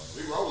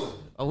rolling.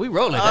 Oh, we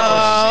rolling.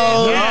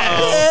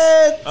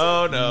 Yes.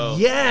 Oh no.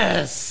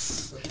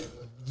 Yes.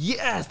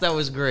 Yes, that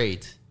was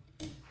great.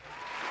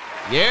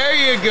 There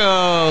you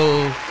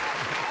go.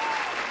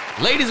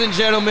 Ladies and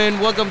gentlemen,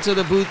 welcome to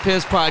the Booth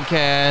Pimps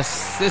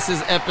Podcast. This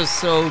is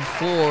episode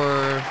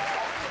 4.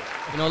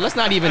 You know, let's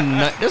not even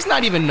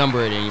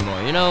number it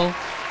anymore, you know?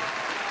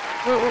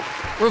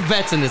 We're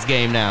vets in this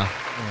game now.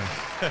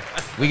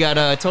 We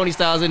got Tony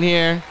Styles in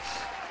here,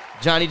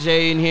 Johnny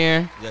J in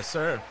here, Yes,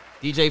 sir.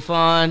 DJ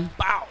Fawn,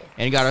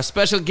 and you got our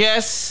special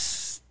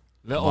guest,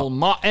 Little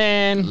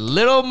Martin.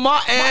 Little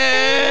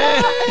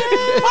Martin.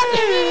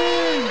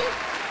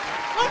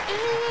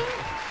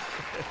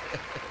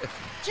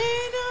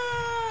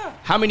 Gina.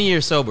 How many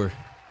years sober?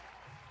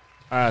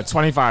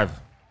 25.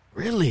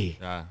 Really?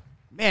 Yeah.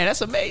 Man,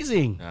 that's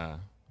amazing. Yeah.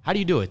 How do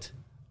you do it?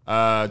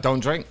 Don't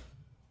drink.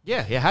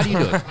 Yeah. How do you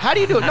do it? How do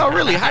you do it? No,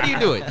 really, how do you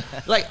do it?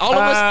 Like all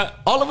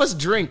of us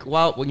drink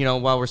while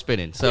we're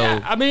spinning. So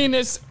Yeah, I mean,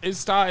 it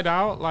started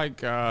out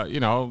like,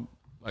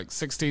 like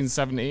 16,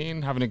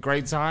 17, having a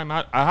great time.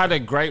 I had a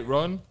great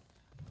run,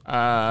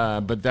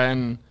 but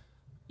then,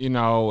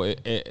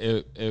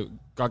 it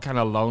got kind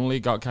of lonely,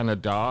 got kind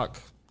of dark.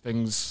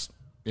 Things,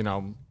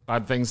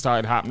 bad things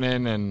started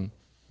happening,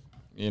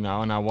 and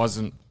I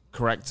wasn't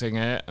correcting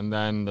it. And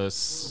then the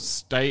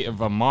state of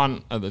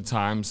Vermont at the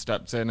time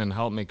stepped in and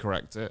helped me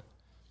correct it.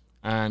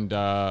 And,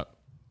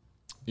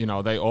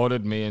 they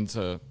ordered me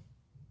into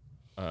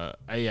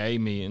AA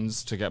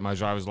meetings to get my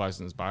driver's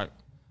license back.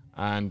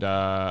 And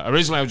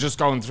originally I was just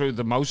going through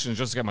the motions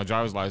just to get my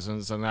driver's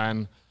license. And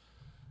then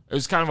it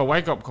was kind of a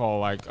wake-up call,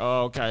 like,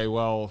 oh, okay,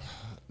 well,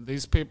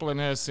 these people in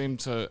here seem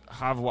to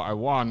have what I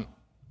want,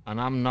 and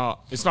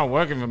it's not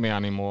working for me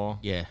anymore.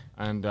 Yeah.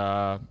 And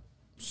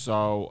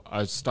so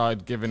I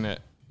started giving it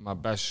my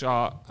best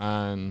shot,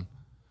 and,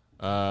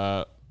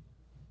 I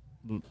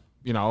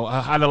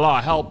had a lot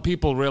of help.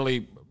 People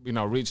really,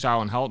 reached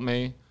out and helped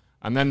me.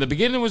 And then the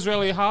beginning was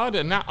really hard,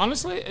 and now,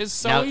 honestly, it's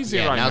so easy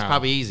right now. Now it's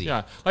probably easy.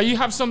 Yeah. Like, you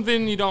have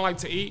something you don't like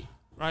to eat,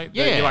 right?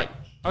 Yeah, You're like,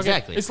 okay.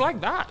 exactly. It's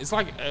like that. It's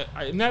like,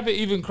 it never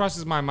even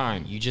crosses my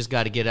mind. You just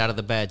got to get out of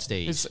the bad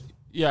stage.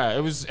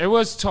 It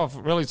was tough,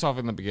 really tough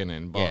in the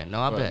beginning. But,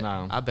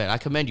 I bet. I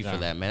commend you for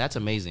that, man. That's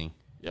amazing.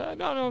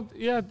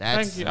 Yeah,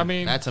 thank you. I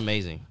mean, that's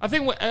amazing. I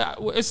think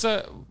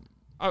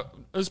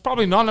there's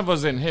probably none of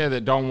us in here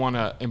that don't want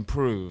to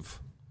improve.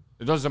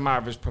 It doesn't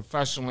matter if it's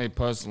professionally,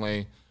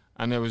 personally,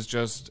 and it was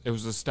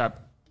a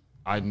step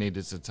I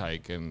needed to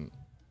take, and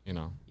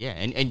Yeah,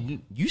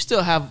 and you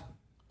still have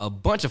a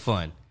bunch of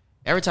fun.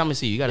 Every time I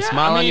see you, you got a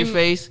smile on your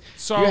face.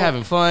 So, you're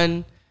having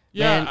fun.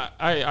 Yeah, man.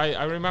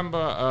 I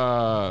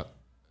remember,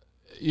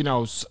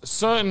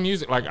 certain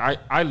music. Like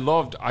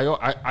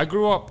I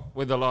grew up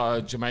with a lot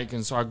of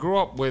Jamaicans, so I grew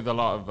up with a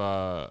lot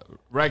of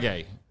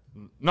reggae,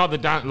 not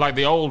like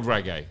the old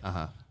reggae.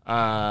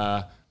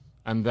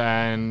 And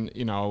then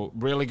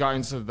really got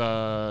into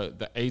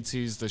the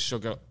 80s, the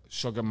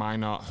Sugar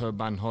Minor,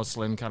 urban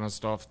hustling kind of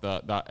stuff.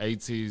 That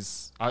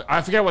 80s.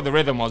 I forget what the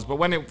rhythm was, but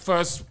when it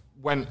first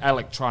went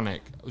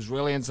electronic, I was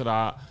really into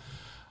that,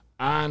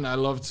 and I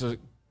love to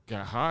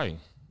get high.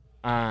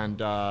 And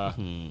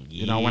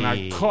when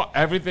I cut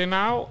everything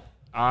out,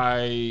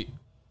 I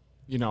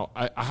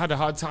had a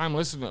hard time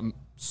listening to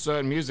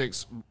certain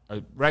musics,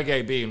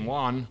 reggae being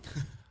one.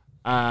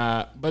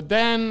 But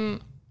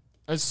then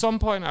at some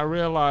point I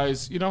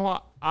realized, you know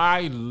what?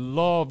 I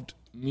loved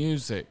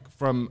music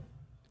from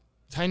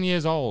 10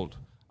 years old.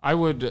 I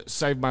would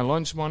save my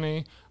lunch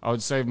money, I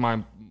would save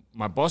my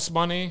bus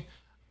money,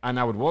 and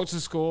I would walk to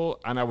school,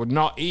 and I would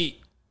not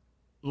eat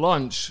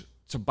lunch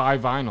to buy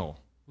vinyl.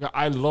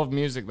 I love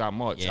music that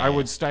much. Yeah. I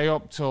would stay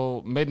up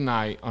till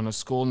midnight on a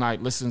school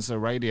night, listening to the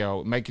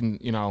radio, making,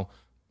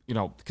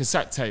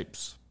 cassette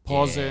tapes,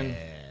 pausing.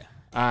 Yeah.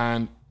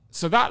 And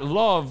so that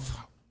love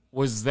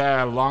was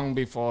there long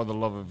before the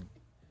love of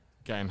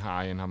getting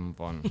high and having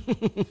fun.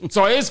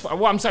 So it is,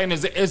 what I'm saying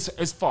is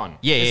it's fun.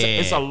 Yeah,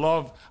 it's a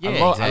love. Yeah,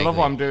 I exactly. love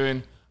what I'm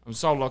doing. I'm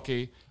so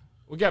lucky.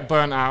 We get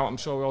burnt out. I'm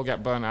sure we all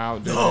get burnt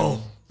out.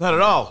 No, not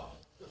at all.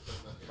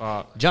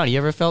 Johnny, you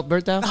ever felt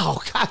burnt out?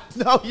 Oh God,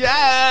 no!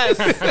 Yes.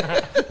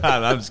 No,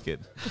 I'm just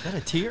kidding. Is that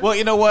a tear? Well,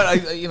 you know what?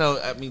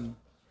 I mean,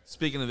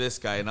 speaking of this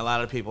guy, and a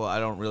lot of people, I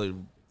don't really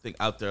think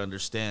out there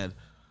understand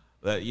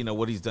that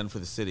what he's done for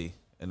the city,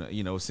 and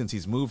since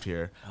he's moved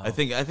here. Oh. I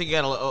think you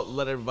gotta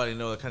let everybody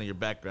know kind of your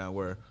background,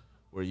 where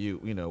you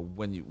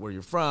where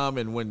you're from,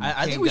 and when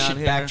I think we should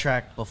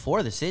backtrack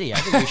before the city. I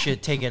think we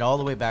should take it all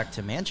the way back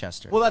to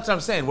Manchester. Well, that's what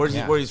I'm saying. Where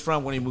he's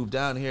from, when he moved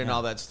down here, and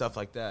all that stuff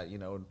like that.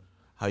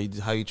 How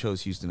you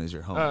chose Houston as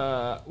your home?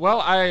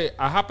 Well, I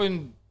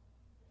happened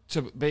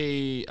to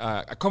be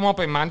I come up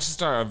in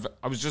Manchester.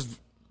 I was just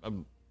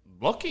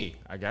lucky,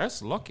 I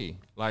guess. Lucky,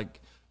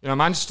 like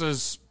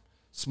Manchester's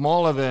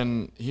smaller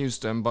than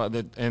Houston, but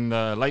in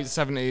the late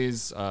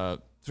 70s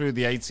through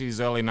the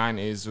 80s, early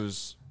 90s, it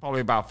was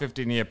probably about a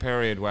 15-year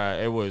period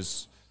where it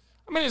was.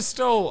 I mean, it's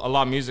still a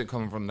lot of music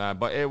coming from there,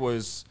 but it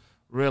was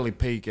really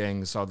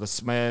peaking. So the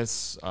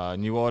Smiths,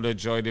 New Order,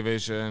 Joy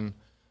Division.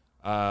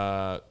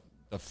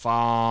 The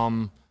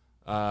Farm,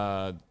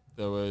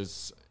 There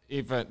was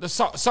even there's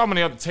so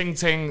many other Ting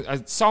Ting,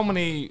 so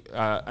many,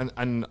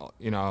 and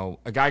you know,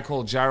 a guy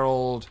called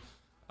Gerald.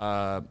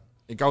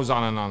 It goes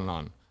on and on and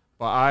on.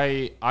 But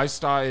I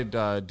started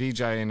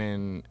DJing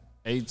in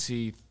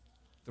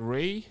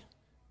 '83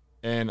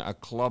 in a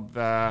club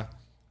there,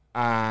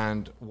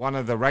 and one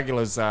of the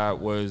regulars there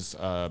was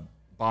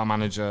bar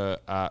manager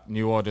at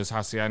New Order's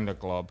Hacienda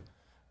Club,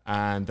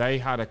 and they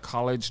had a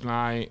college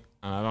night,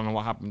 and I don't know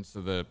what happened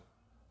to the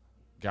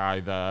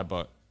guy there,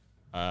 but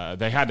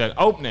they had an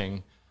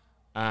opening,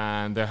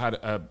 and they had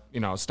a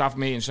staff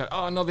meeting. She said,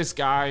 "Oh, I know this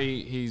guy.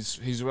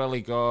 He's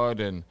really good."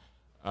 And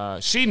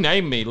she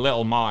named me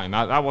Little Martin.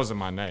 That wasn't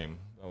my name.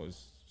 That was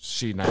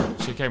she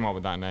came up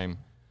with that name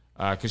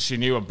because she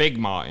knew a Big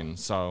Martin,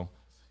 so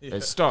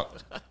it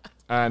stuck.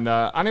 And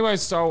anyway,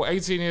 so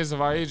 18 years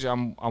of age,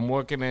 I'm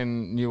working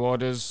in New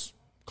Order's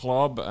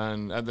club,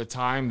 and at the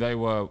time they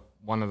were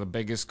one of the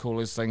biggest,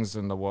 coolest things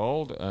in the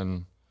world.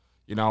 And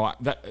you know,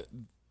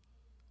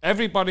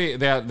 everybody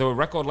there were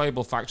record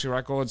label Factory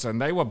Records,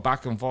 and they were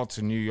back and forth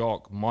to New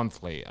York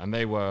monthly, and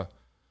they were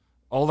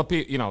all the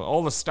people,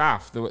 all the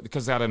staff,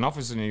 because they had an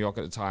office in New York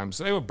at the time,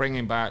 so they were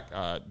bringing back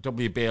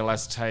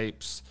WBLS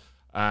tapes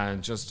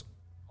and just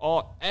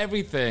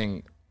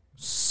everything.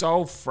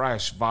 So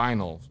fresh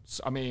vinyl.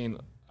 I mean,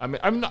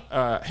 I'm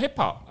not hip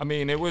hop. I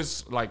mean, it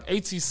was like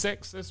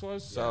 '86. This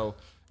was so.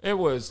 It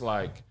was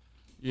like,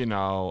 it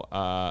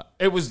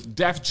was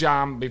Def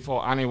Jam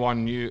before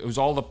anyone knew. It was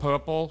all the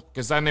purple,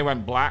 because then they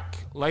went black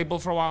label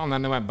for a while, and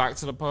then they went back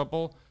to the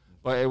purple.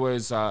 But it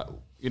was,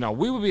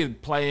 we would be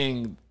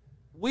playing.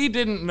 We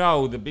didn't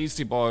know the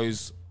Beastie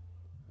Boys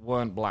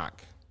weren't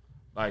black,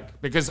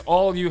 because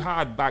all you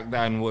had back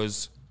then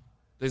was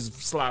this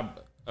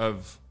slab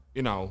of,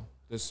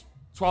 this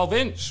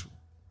 12-inch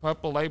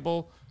purple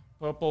label,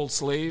 purple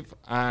sleeve,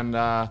 and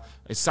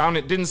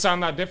it didn't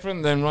sound that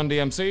different than Run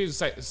DMC.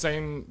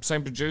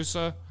 Same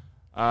producer.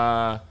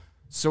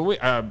 So we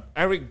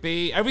Eric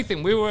B,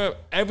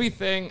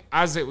 everything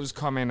as it was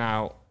coming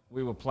out,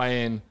 we were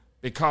playing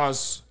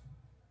because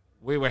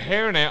we were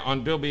hearing it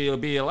on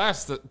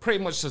WBLS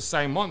pretty much the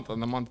same month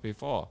and the month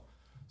before.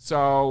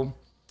 So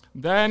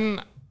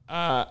then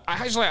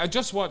I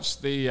just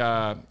watched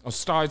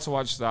started to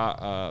watch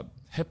that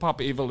Hip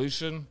Hop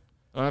Evolution.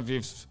 I don't know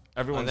if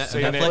everyone's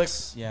seen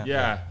Netflix? it.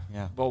 Yeah.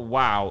 But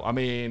wow, I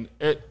mean,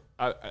 it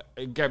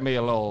get me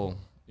a little,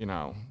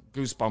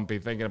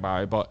 goosebumpy thinking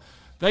about it. But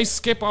they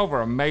skip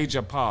over a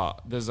major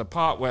part. There's a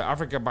part where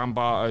Africa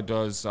Bambaataa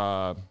does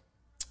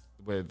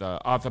with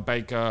Arthur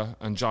Baker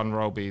and John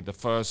Roby. The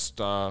first,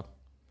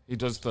 he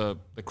does the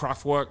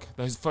Kraftwerk,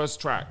 his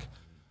first track.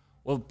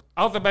 Well,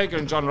 Arthur Baker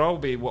and John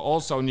Roby were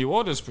also New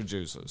Order's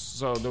producers,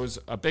 so there was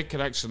a big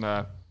connection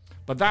there.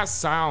 But that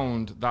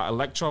sound, that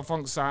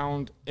electro-funk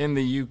sound in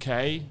the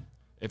UK,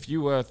 if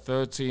you were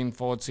 13,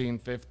 14,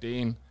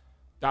 15,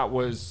 that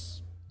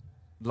was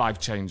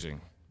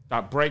life-changing.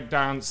 That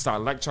breakdance, that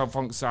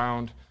electro-funk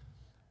sound.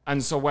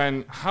 And so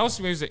when house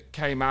music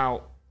came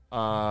out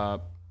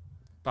about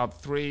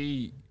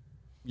 3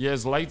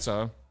 years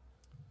later,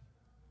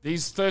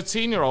 these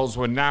 13-year-olds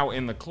were now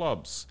in the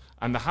clubs.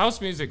 And the house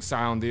music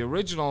sound, the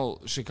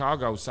original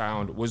Chicago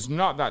sound, was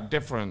not that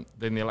different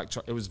than the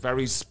electro. It was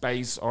very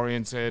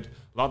space-oriented,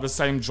 a lot of the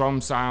same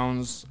drum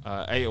sounds,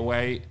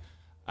 808.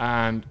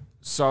 And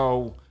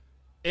so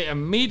it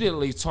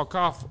immediately took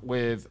off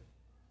with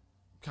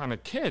kind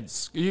of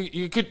kids.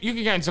 You could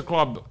get into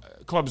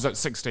clubs at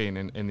 16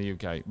 in the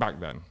UK back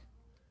then.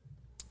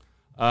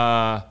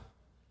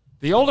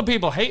 The older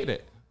people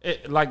hated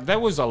it. There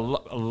was a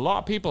lot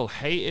of people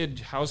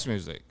hated house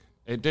music.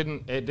 It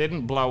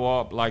didn't blow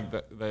up like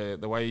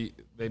the way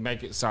they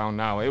make it sound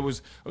now. It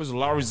was a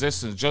lot of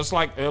resistance, just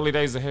like early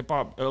days of hip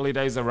hop, early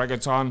days of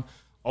reggaeton.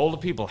 Older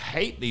people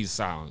hate these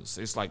sounds.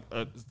 It's like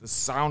the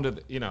sound of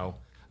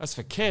that's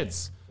for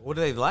kids. What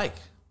do they like?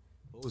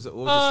 What was the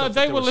stuff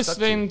they were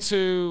listening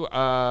to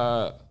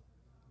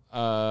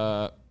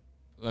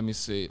let me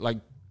see, like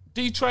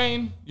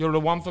D-Train, You're the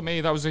One for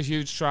Me. That was a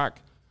huge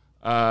track.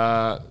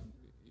 SOS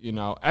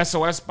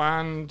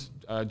Band.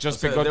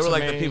 Just Be Good to Me. They were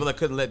like the people that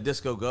couldn't let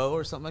disco go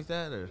or something like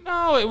that? Or?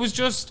 No, it was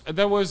just,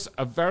 there was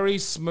a very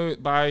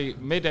smooth, by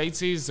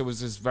mid-'80s, there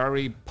was this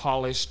very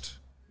polished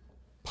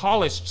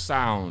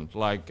sound,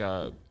 like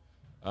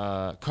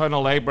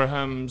Colonel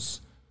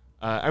Abrahams.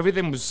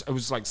 Everything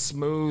was like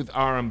smooth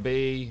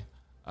R&B,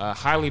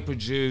 highly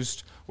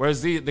produced,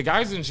 whereas the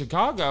guys in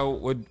Chicago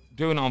were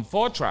doing on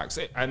 4 tracks,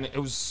 and it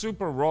was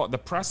super raw. The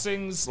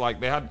pressings,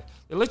 they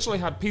literally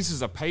had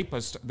pieces of paper,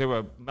 they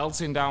were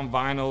melting down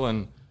vinyl,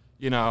 and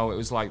it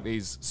was like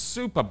these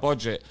super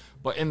budget.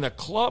 But in the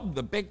club,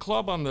 the big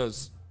club on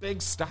those big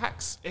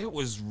stacks, it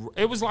was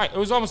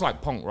almost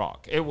like punk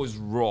rock. It was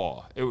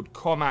raw. It would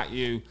come at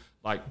you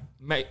like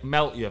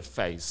melt your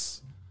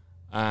face.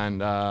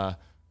 And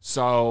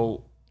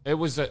so it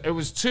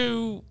was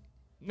too.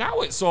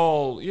 Now it's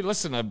all, you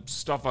listen to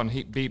stuff on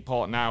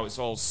Beatport now, it's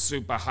all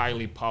super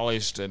highly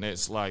polished and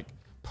it's like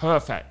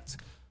perfect.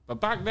 But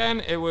back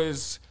then it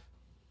was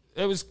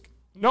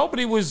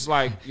nobody was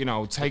like,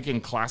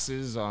 taking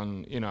classes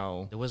on,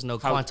 There was no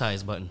how-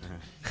 quantize button.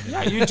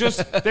 Yeah,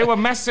 they were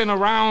messing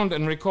around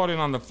and recording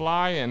on the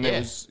fly, and it Yeah.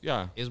 was,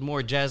 It was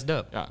more jazzed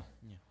up. yeah.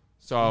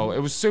 So it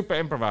was super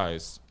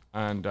improvised,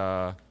 and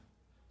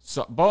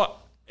but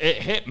it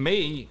hit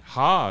me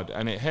hard,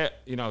 and it hit,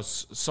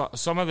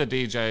 some of the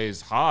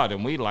DJs hard,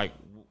 and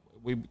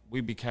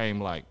we became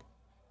like,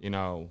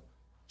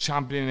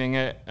 championing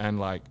it and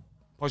like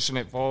pushing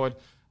it forward,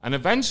 and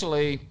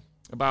eventually,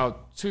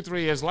 about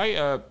 2-3 years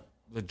later,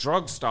 the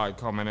drugs started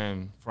coming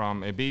in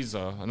from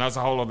Ibiza, and that's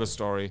a whole other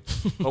story.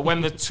 But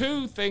when the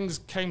two things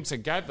came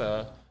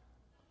together,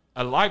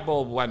 a light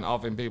bulb went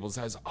off in people's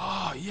heads.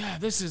 Oh, yeah,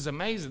 this is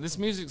amazing. This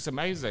music's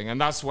amazing.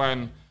 And that's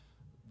when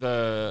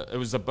it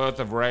was the birth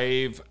of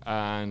rave.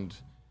 And,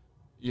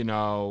 when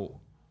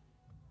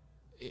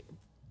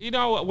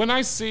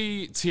I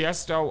see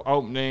Tiesto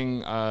opening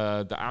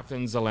the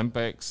Athens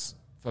Olympics,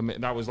 for me,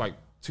 that was like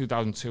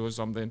 2002 or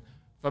something.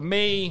 For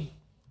me,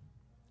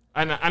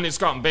 and it's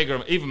gotten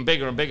bigger, even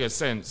bigger and bigger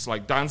since,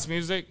 like dance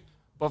music.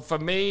 But for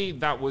me,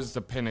 that was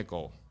the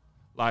pinnacle.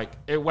 Like,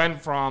 it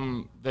went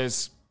from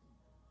this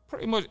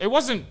pretty much, it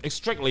wasn't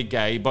strictly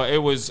gay, but it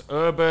was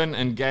urban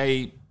and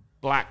gay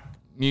black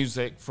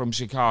music from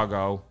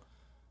Chicago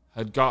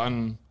had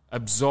gotten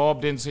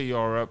absorbed into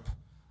Europe,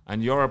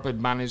 and Europe had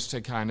managed to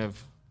kind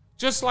of,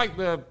 just like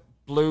the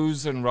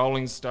blues and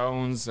Rolling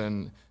Stones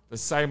and the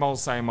same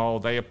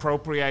old, they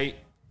appropriate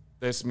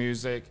this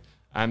music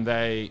and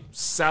they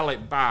sell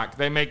it back.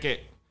 They make it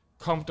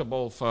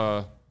comfortable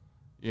for,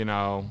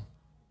 I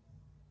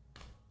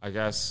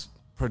guess,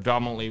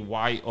 predominantly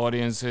white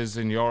audiences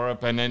in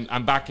Europe, and then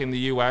I'm back in the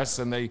US,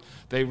 and they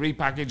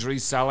repackage,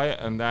 resell it,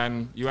 and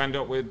then you end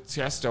up with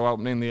Tiesto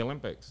opening the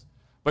Olympics.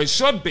 But it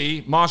should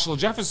be Marshall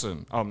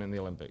Jefferson opening the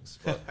Olympics.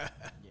 But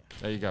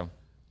there you go.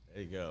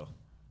 There you go.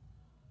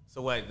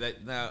 So wait, that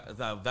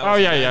was Oh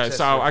yeah.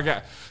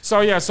 Manchester.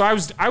 So I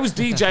was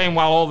DJing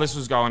while all this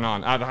was going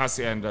on at the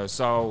Hacienda.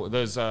 So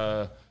there's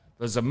a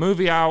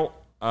movie out,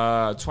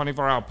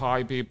 24 Hour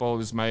Party People. It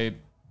was made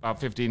about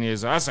 15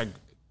 years ago. That's a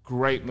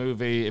great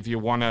movie if you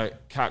want to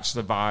catch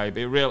the vibe.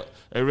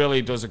 It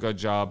really does a good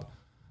job.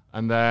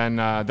 And then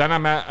I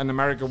met an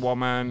American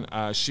woman.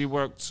 She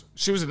was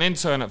an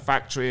intern at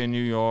Factory in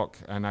New York,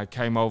 and I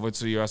came over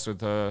to the US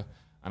with her,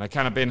 and I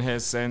kind of been here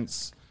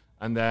since.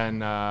 And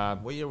then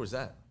What year was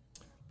that?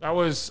 that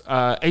was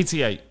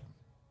 88.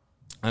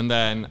 And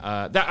then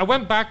I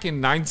went back in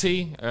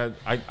 90.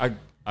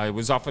 I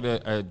was offered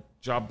a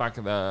job back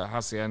at the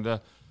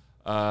Hacienda,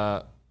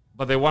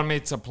 but they wanted me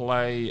to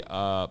play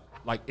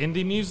like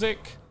indie music,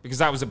 because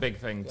that was a big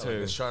thing too.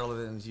 Like the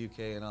Charlatans, UK,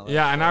 and all that.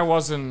 Yeah, and I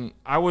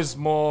was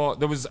more,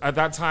 at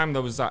that time,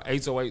 there was that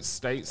 808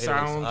 State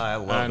sound, I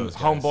love and those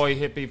guys. Homeboy,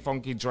 Hippie,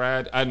 Funky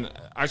Dread, and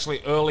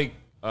actually early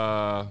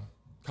Carl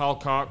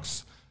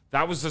Cox.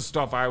 That was the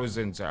stuff I was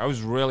into. I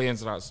was really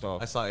into that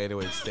stuff. I saw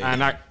 808 State.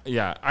 And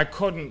I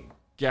couldn't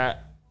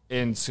get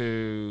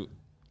into,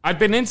 I'd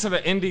been into the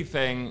indie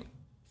thing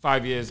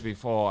 5 years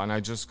before, and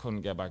I just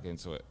couldn't get back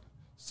into it.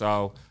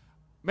 So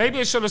maybe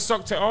I should have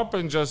sucked it up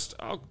and just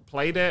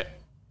played it,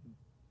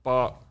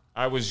 but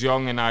I was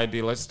young and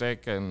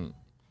idealistic, and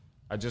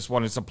I just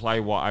wanted to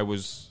play what I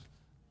was,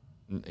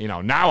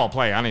 now I'll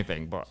play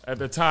anything, but at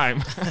the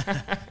time.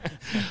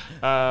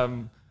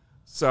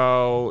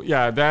 So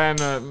yeah,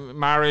 then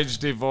marriage,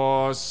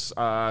 divorce,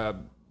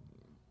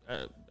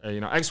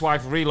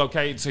 ex-wife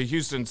relocated to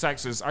Houston,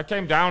 Texas. I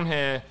came down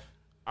here.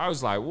 I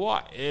was like,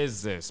 what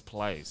is this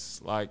place?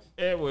 Like,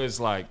 it was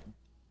like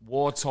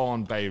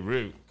war-torn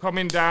Beirut.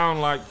 Coming down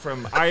like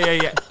from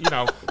IA, you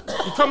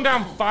come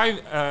down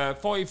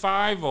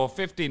 45 or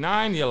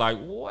 59, you're like,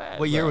 where?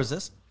 What year was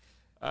this?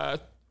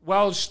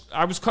 Well,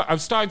 I was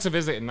starting to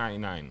visit in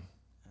 99.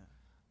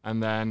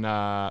 And then,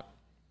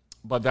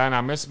 but then I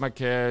missed my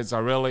kids. I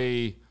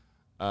really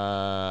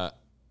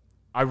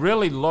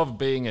loved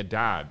being a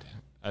dad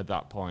at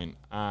that point.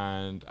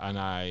 And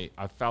I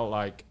felt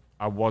like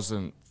I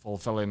wasn't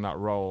fulfilling that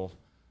role.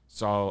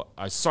 So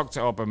I sucked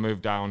it up and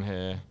moved down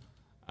here.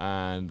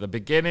 And the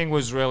beginning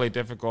was really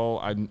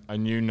difficult. I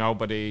knew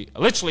nobody. I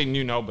literally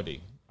knew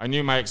nobody. I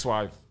knew my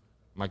ex-wife,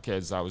 my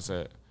kids, that was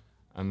it.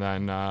 And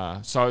then,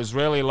 so it was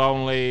really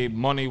lonely.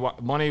 Money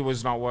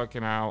was not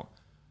working out.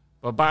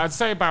 But I'd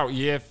say about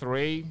year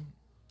 3,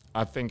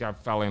 I think I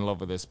fell in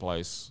love with this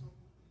place.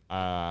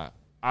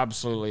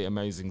 Absolutely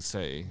amazing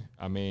city.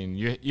 I mean,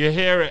 you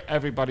hear it,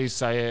 everybody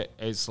say it.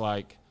 It's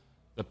like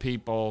the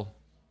people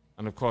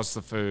and, of course,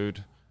 the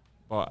food.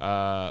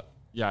 But,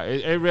 yeah,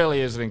 it really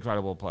is an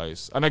incredible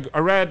place. And I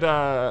read,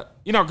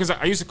 because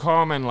I used to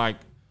come and, like,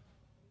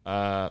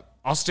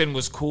 Austin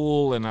was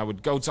cool, and I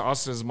would go to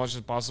Austin as much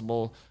as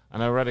possible.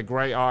 And I read a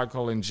great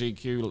article in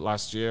GQ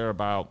last year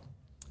about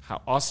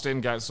how Austin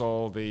gets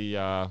all the,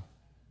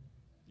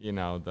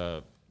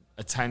 the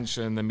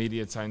attention, the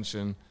media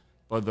attention,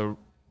 but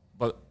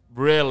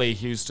really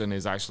Houston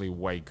is actually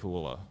way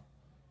cooler,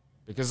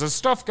 because there's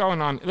stuff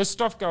going on.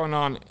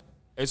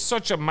 It's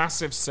such a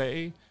massive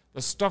city.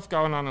 There's stuff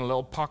going on in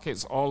little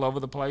pockets all over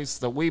the place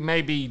that we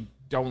maybe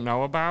don't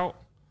know about.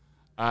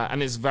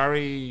 and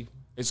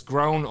it's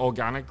grown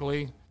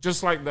organically,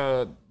 just like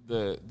the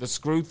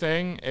Screw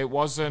thing. It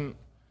wasn't,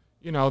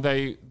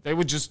 they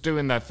were just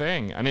doing their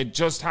thing, and it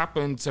just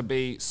happened to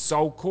be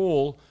so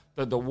cool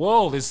that the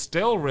world is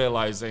still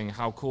realizing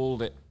how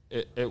cool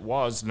it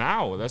was.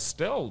 Now they're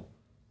still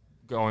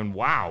going,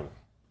 wow,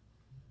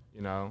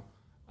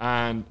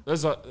 and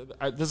there's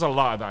a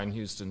lot of that in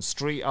Houston.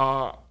 Street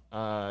art,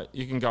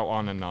 you can go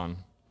on and on,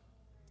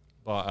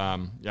 but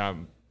yeah.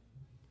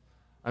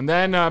 And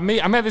then I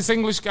met this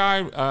English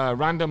guy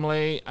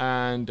randomly,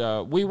 and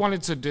we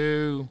wanted to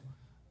do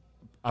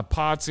a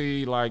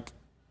party like.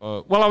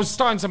 I was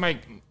starting to make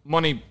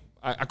money.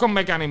 I couldn't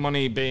make any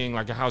money being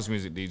like a house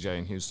music DJ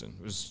in Houston.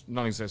 It was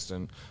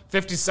non-existent.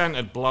 50 Cent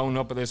had blown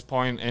up at this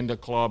point in the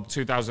club,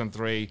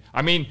 2003.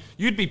 I mean,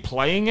 you'd be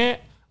playing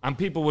it, and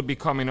people would be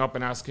coming up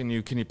and asking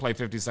you, can you play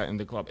 50 Cent in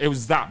the club? It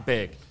was that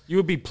big. You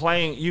would be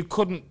playing, you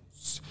could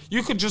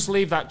just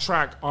leave that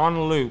track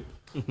on loop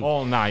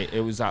all night.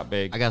 It was that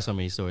big. I got so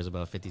many stories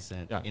about 50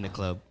 Cent in the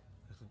club.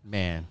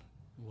 Man.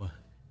 What?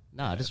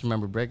 Nah, I just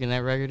remember breaking that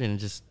record and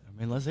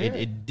Let's hear it.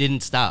 it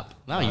didn't stop.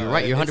 No, you're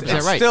right. You're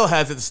 100% right. It still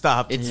hasn't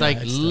stopped. It's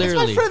it's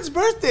literally. It's my friend's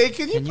birthday.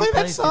 Can you play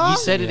that song? You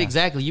said it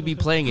exactly. You'd be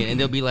playing it, and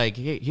they'll be like,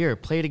 here,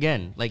 play it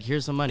again. Like,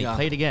 here's some money.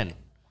 Play it again.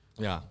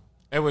 Yeah.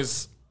 It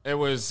was like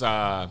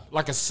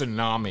a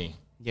tsunami.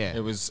 Yeah.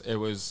 It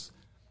was,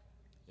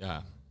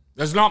 yeah.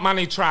 There's not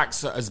many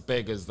tracks as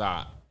big as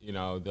that,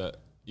 that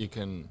you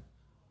can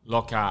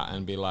look at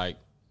and be like,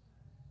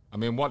 I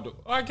mean, what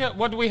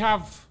do we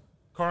have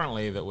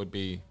currently that would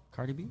be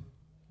Cardi B?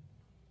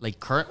 Like,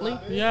 currently?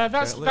 Yeah,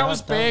 that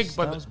was big,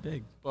 but that was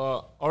big.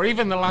 or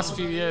even the last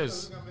few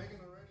years.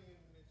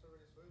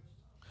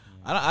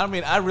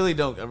 I really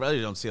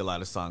don't see a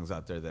lot of songs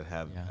out there that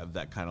have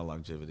that kind of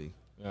longevity.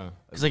 Yeah,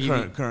 Because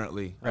like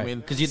currently, right. I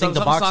mean, 'Cause you think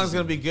the some box song's is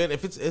gonna be good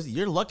if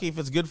you're lucky if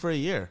it's good for a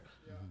year.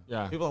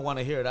 yeah. People want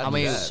to hear it. I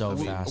mean, so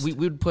fast. we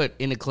would put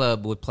in a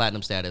club with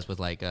platinum status with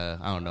like, I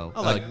don't know.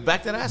 Like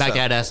back that ass Back up.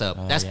 that ass up.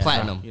 That's yeah.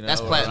 platinum. That's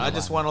or platinum. I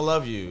just want to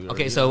love you.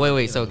 Okay, so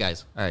wait. So,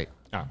 guys, all right.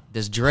 Yeah.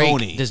 Does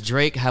Pony.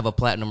 Drake have a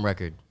platinum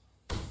record?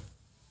 like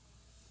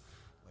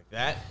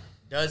that.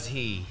 Does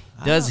he?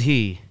 Does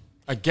he?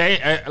 A game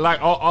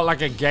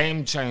like a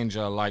game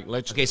changer. Like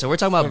literally. Okay, so we're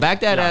talking about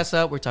Back That Ass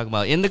Up. We're talking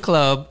about In the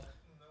Club.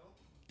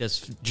 Does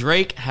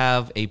Drake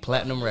have a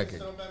platinum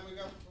record?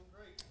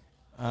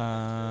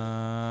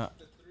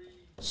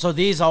 So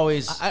these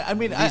always. I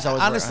mean, these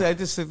always honestly, were- I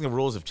just think the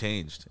rules have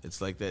changed.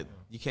 It's like that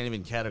you can't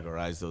even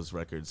categorize those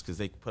records because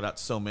they put out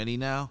so many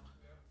now,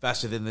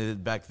 faster than they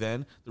did back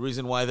then. The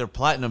reason why they're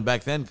platinum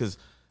back then because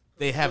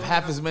they have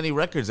half as many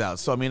records out.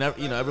 So I mean,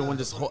 everyone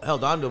just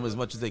held on to them as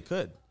much as they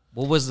could.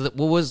 What is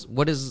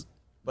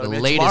But, the I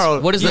mean, latest?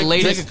 tomorrow, What is the Drake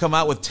latest? could come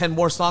out with 10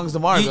 more songs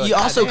tomorrow. You, Be like, you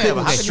also "God damn, couldn't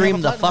how can you stream have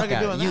a the platinum fuck record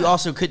out. doing You that?"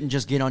 also couldn't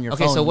just get on your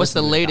Okay, phone. so what's the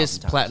and listen to it latest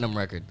 1,000 times. platinum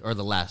record or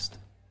the last?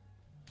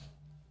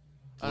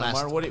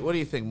 Martin, what do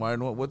you think,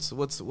 Martin? What's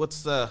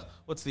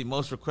the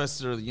most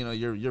requested or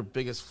your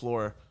biggest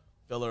floor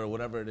filler or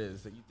whatever it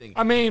is that you think?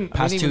 I mean,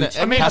 Past two-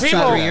 I mean, past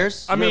people, 3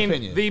 years? I Your mean,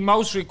 opinion. the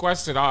most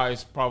requested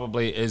artist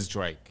probably is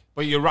Drake.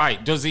 But you're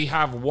right. Does he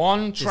have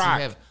one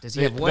track? Does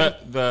he have one?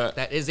 The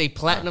That is a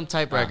platinum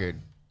type record.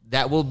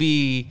 That will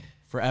be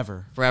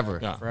Forever. forever.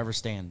 Yeah. Forever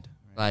stand.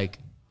 Like,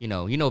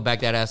 back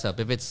that ass up.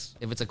 If it's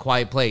a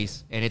quiet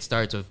place and it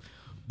starts with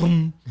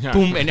boom, Yeah.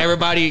 boom, and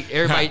everybody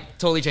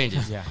totally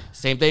changes. Yeah.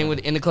 Same thing with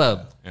in the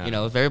club. Yeah.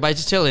 If everybody's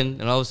just chilling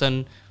and all of a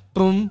sudden,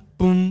 boom,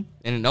 boom,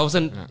 and then all of a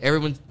sudden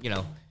everyone,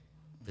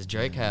 does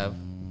Drake have?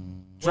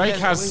 Drake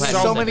has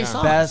so many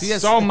songs. Best- He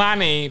has so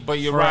many, but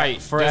you're right.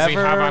 Does he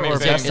Forever have or anything?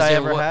 Best I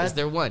Ever Had? Is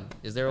there one?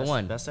 Is there a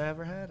one? Best I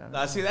ever had? I don't Nah,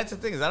 know. see, that's the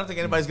thing is I don't think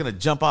anybody's gonna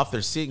jump off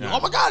their seat and go, "Oh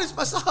my God, it's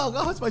my song!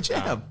 Oh, it's my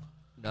jam."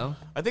 No,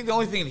 I think the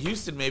only thing in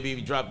Houston maybe if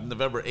you drop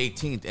November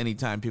 18th,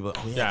 anytime people,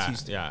 it's Yeah,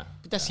 Houston. yeah.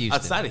 but that's Houston.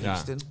 Outside of Yeah.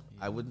 Houston,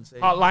 I wouldn't say.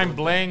 Hotline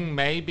Bling,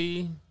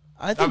 maybe.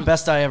 I think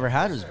Best I Ever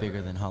Had was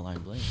bigger than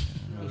Hotline Bling.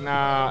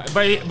 Nah,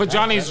 but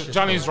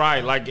Johnny's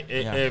right. Like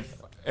if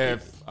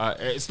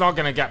it's not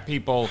gonna get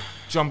people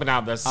jumping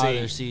out their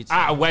their seats seats,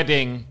 at a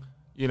wedding,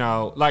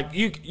 like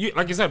you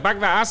like you said, back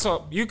that ass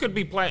up. You could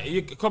be playing.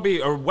 You could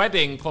be a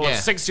wedding full of Yeah.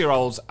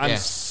 6-year-olds, and Yeah.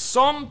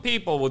 some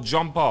people will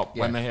jump up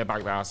when Yeah. they hear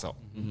back that ass up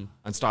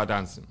and start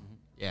dancing.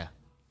 Yeah.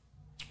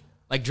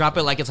 Like Drop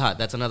It Like It's Hot.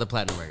 That's another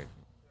platinum record.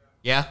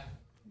 Yeah.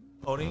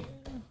 Pony,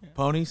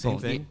 same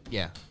thing.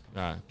 Yeah.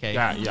 Yeah. Okay.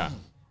 Yeah.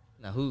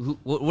 Now,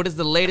 what is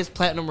the latest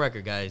platinum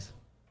record, guys?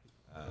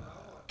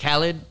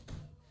 Khaled?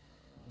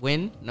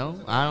 Win? No,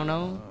 I don't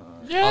know.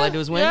 Yeah, All I do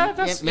is win? Yeah,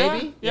 that's,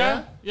 Maybe?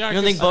 Yeah. You don't think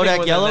I think Bodak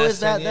within Yellow the is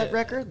that last 10 years-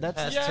 record?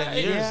 That's Past Yeah, 10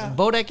 years. yeah.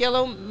 Bodak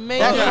Yellow? Maybe.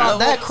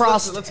 That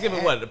crossed. Let's give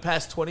it what the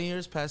past 20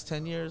 years, past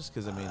 10 years,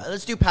 because I mean,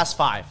 Let's do past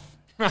 5.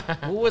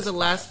 Who was the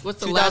last? What's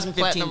the last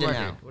 2015 platinum to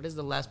record? now. What is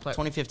the last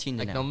platinum? 2015 to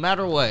Like, now. no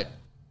matter what.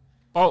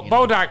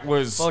 Bodak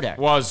was Bodak.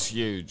 was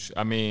huge.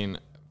 I mean,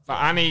 for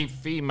any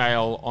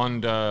female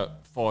under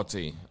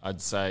 40,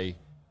 I'd say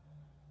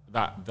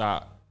that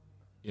The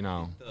Jay-Z,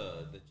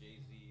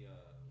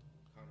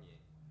 Kanye,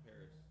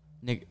 Paris.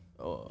 Nick,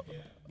 oh,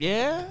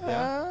 Yeah.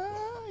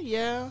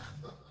 Yeah.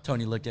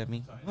 Tony looked at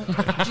me. You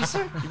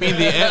mean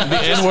the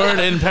N word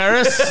in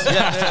Paris?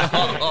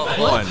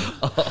 One.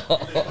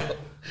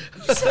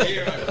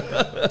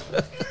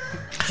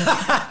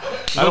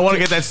 I don't want to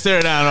get that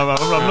stare down.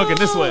 I'm looking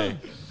this way.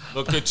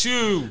 Look at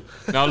you.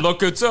 Now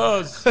look at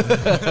us.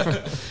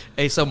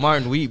 Hey, so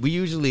Martin, we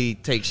usually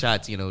take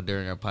shots,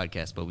 during our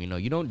podcast, but we know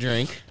you don't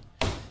drink.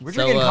 We're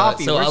drinking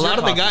coffee. So Where's a your lot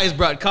of the coffee? guys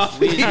brought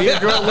coffee. We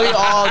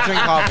all drink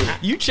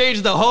coffee. You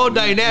changed the whole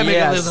dynamic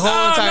of this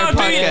whole entire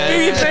podcast.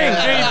 Do you think?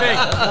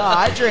 No,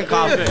 I drink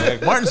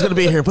coffee. Martin's going to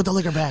be here. Put the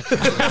liquor back.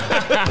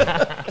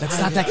 That's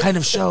not that kind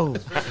of show.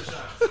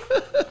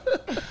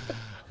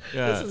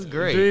 Yeah. This is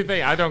great. Do you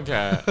think? I don't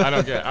care.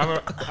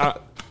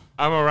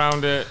 I'm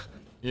around it,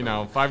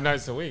 5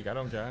 nights a week. I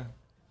don't care.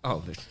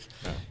 Oh,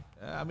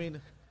 I mean,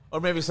 or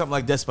maybe something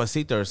like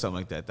Despacito or something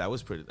like that. That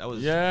was pretty. That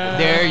was Yeah.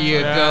 there you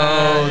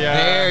go.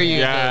 There you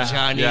go,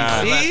 Johnny.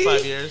 Yeah. last See?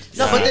 5 years.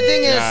 No, but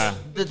Yeah.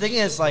 the thing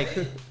is, like,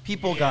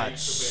 people got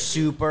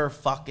super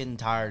fucking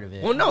tired of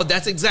it. Well, no,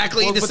 that's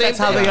exactly Well, the but same that's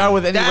how thing. they are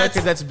with any That's-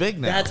 record that's big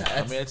now. That's-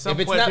 I mean, at some if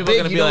it's point, not people are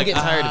big, going to you be don't like, get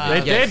tired of They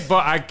it. Yes. did,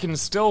 but I can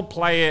still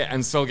play it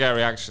and still get a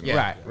reaction.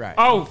 Yeah. Right.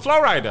 Oh,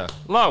 Flowrider.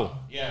 Low.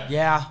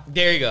 Yeah.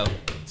 There you go.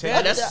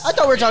 Yeah, that's. I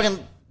thought we were talking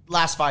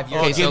last 5 years.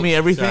 Okay, give so- me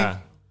everything. Yeah.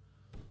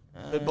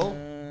 Pitbull.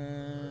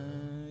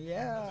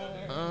 Yeah.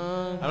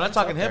 I'm not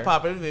talking hip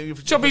hop.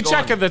 She'll be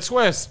checking the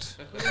twist.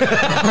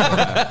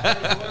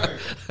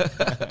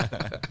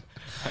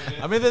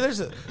 I mean, there's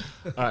a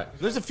All right.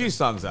 there's a few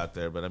songs out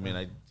there, but I mean,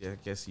 I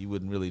guess you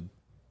wouldn't really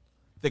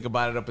think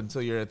about it up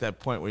until you're at that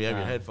point where you have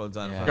your headphones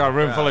on. Yeah. Got a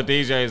room full of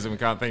DJs and we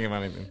can't think of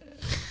anything.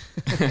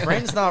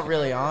 Brain's not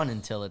really on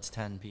until it's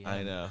 10 p.m.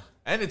 I know,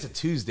 and it's a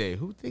Tuesday.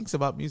 Who thinks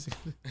about music?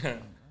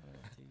 I'm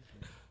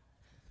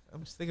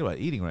just thinking about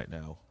eating right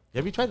now.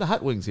 Have you tried the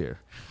hot wings here?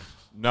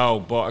 No,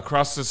 but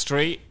across the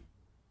street,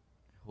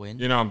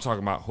 Win. I'm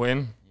talking about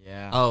Huyn.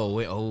 Yeah. Oh,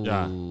 wait. Oh.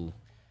 Yeah.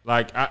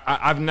 Like,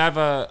 I've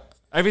never,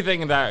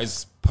 everything in that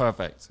is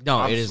perfect.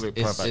 No, it is.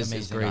 Absolutely It's perfect.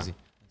 amazing. crazy.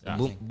 Yeah.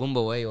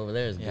 Boomba Way over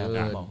there is Yeah.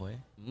 good.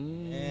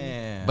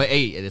 Yeah. But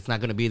hey, it's not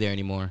going to be there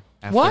anymore.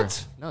 After.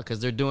 What? No, because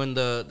they're doing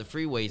the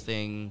freeway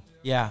thing.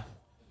 Yeah.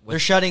 They're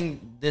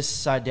shutting this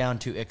side down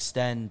to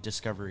extend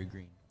Discovery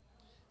Green.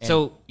 And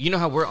So you know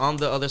how we're on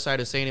the other side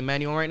of St.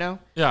 Emmanuel right now?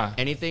 Yeah.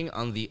 Anything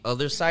on the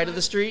other side of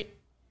the street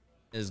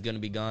is going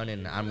to be gone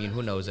in, I mean,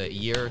 who knows, a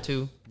year or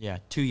two? yeah,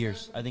 2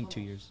 years. I think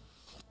 2 years.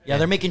 Yeah,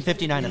 they're making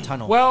 59 a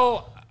tunnel.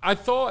 Well, I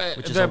thought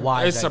Which is a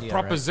wise it's idea, a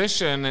right?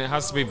 proposition. It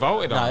has to be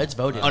voted no, on. it's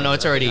voted. Oh, no,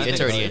 it's already in. it's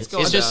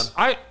going It's just,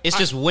 I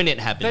when it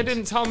happens. They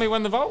didn't tell me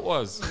when the vote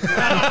was.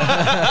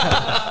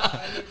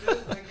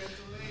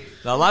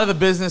 Now, a lot of the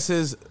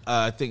businesses,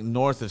 I think,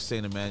 north of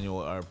St.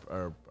 Emmanuel are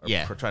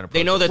Yeah. trying to.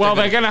 They know that Well,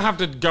 they're they're going to have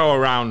to go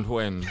around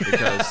Huyn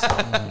because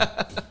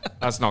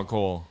that's not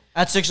cool.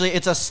 That's actually,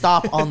 it's a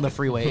stop on the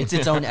freeway. It's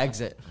its own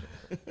exit.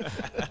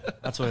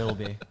 That's what it'll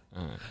be.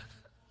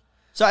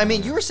 So, I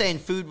mean, you were saying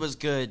food was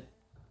good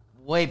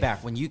way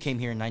back when you came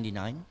here in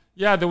 99?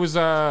 Yeah, there was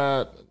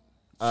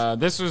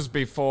this was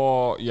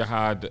before you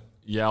had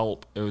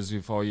Yelp. It was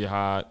before you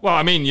had. Well,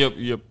 I mean,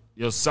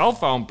 your cell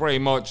phone pretty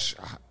much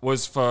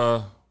was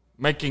for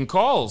making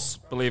calls.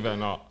 Believe it or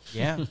not.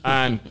 Yeah.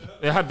 And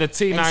they had the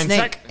T9 And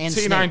Snake, and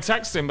T9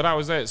 texting, but that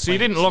was it. So you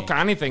didn't look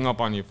anything up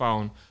on your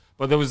phone.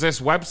 But there was this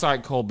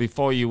website called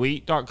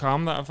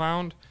beforeyoueat.com that I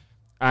found,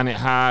 and it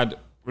had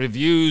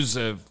reviews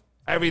of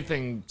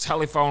everything: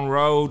 Telephone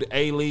Road,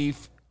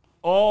 A-Leaf,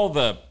 all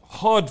the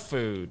hood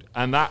food,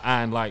 and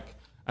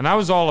I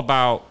was all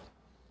about.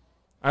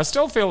 I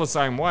still feel the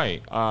same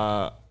way.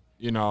 That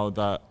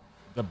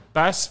the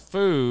best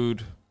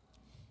food.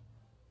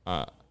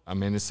 I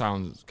mean, this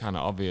sounds kind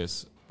of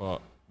obvious,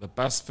 but the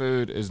best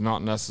food is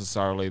not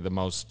necessarily the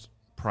most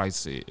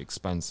pricey,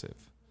 expensive.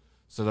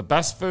 So the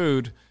best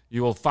food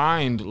you will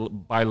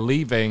find by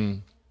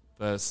leaving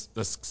the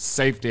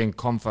safety and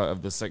comfort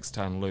of the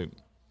 610 loop.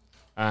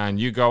 And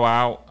you go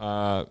out,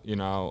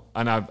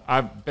 and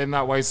I've been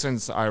that way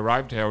since I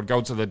arrived here. I would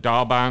go to the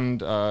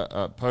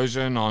Darband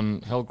Persian on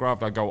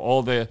Hillcroft. I'd go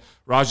all the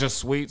Raja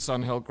Sweets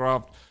on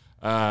Hillcroft.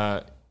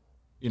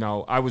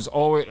 I was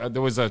always,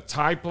 there was a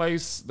Thai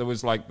place. There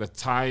was like the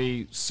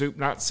Thai soup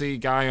Nazi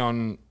guy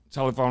on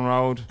Telephone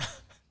Road.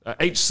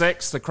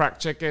 H6, the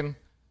cracked chicken.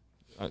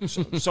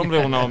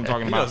 Somebody will know what I'm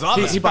talking about. knows all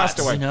the He passed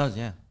spots. away. Who knows?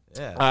 Yeah.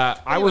 Yeah.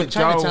 I would go.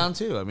 Chinatown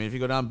too. I mean, if you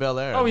go down Bel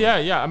Air. Oh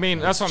yeah. I mean,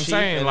 that's what I'm cheap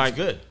saying. and Like, it's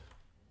good.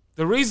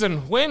 the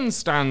reason Huyn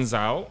stands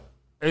out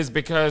is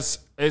because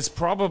it's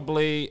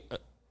probably,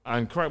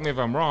 and correct me if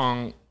I'm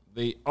wrong,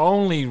 the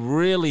only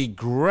really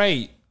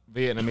great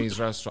Vietnamese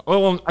restaurant.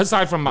 Well,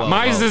 aside from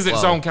Mize is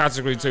its own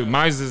category too.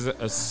 Mize is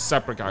a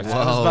separate category.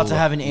 I was about to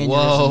have an aneurysm.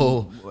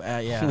 Whoa.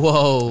 Yeah.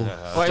 Whoa.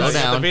 But Slow it's-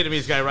 down. The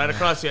Vietnamese guy right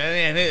across you,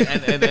 and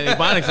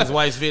Ebonics'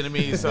 wife's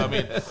Vietnamese. So I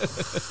mean,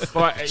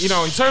 But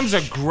in terms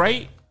of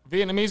great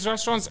Vietnamese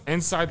restaurants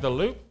inside the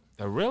loop,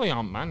 there really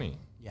aren't many.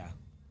 Yeah.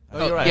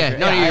 oh, you're right. Yeah,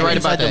 no, you're right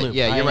inside about the that. loop.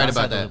 Yeah, you're right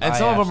Inside about the that. loop. And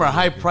some of them are absolutely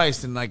high agree.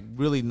 priced and like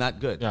really not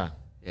good. Yeah.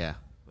 Yeah.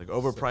 Like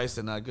overpriced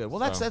and not good. Well,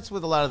 that's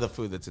with a lot of the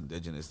food that's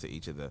indigenous to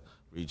each of the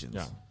regions.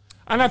 Yeah.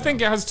 And I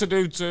think it has to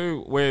do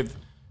too with,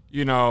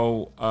 you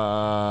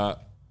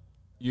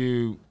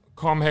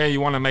come here,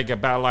 you want to make a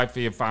better life for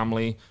your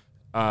family.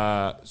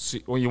 Or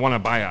you want to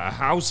buy a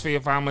house for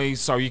your family,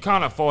 so you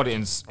can't afford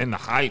it in the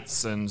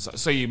Heights, and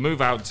so you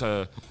move out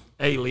to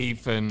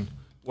A-Leaf and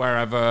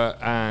wherever,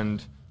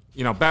 and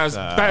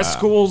better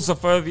schools the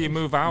further you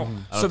move out. I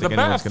don't So think the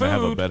better anyone's going to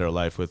have a food. better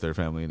life with their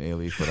family in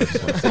A-Leaf, but I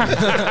just want to say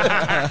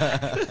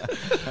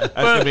That's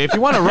gonna be, if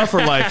you want a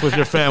rougher life with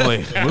your family,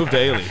 move to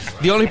A-Leaf.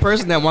 The only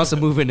person that wants to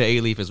move into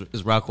A-Leaf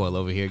is Rockwell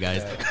over here,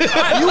 guys. You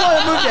want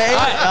to move to A?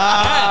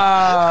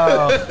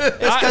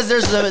 It's because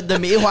there's the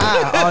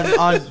Mihua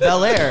on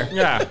Bel Air.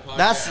 Yeah,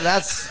 That's.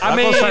 I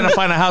Rocco's trying mean, to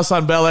find a house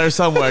on Bel Air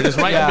somewhere, just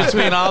right in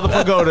between all the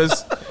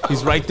pagodas.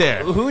 He's right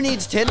there. Who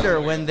needs Tinder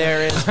when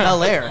there is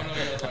Bel Air?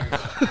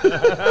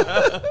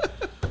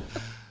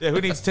 Yeah, who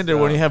needs Tinder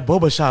when you have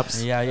boba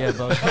shops? Yeah,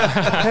 both.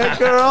 Hey,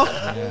 girl.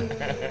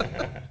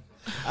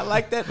 I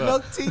like that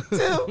milk tea,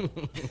 too.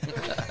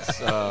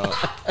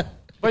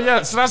 but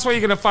yeah, so that's where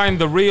you're gonna find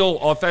the real,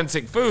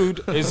 authentic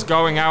food is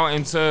going out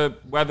into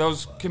where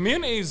those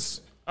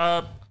communities,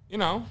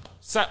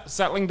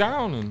 settling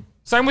down. And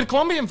same with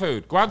Colombian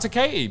food. Go out to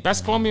Katy.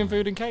 Best Colombian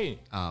food in Katy.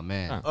 Oh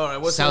man. All right,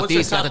 what's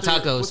Southeast your got the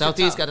top three- tacos. what's your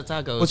Southeast top- got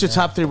the tacos. What's your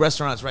top 3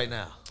 restaurants right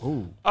now?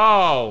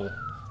 Oh,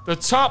 the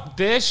top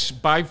dish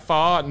by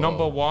far,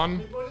 number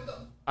one.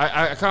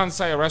 I can't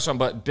say a restaurant,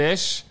 but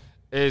dish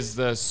is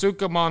the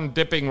Sukamon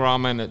dipping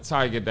ramen at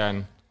Tiger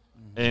Den.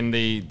 In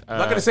the I'm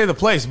not going to say the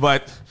place,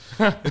 but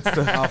I'll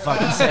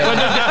fucking say but it.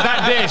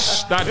 that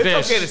dish, that it's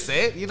dish. okay to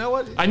say it. You know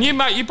what? And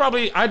you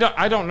probably I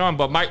don't know him,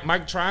 but Mike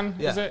Tran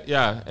is Yeah. it?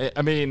 Yeah.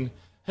 I mean,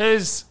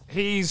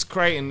 he's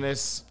creating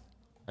this,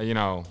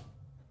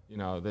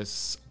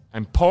 this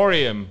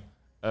emporium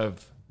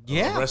of.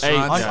 Yeah,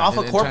 Restaurants Hey, off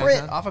in a corporate.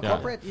 Chinatown? Off a Yeah.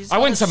 corporate. He's I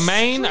on went the to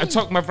Maine. I street.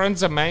 took my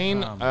friends to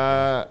Maine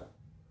a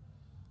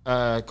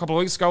couple of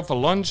weeks ago for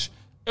lunch.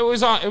 It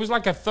was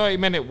like a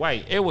 30-minute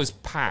wait. It was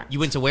packed. You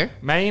went to where?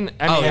 Maine?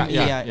 Oh,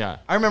 yeah.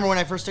 I remember when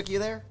I first took you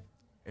there.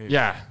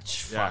 Yeah.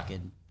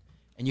 Fucking.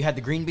 And you had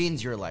the green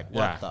beans. You're like,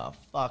 what Yeah. the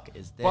fuck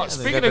is this? Well, they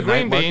speaking got of the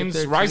green night market beans,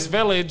 there, Rice too.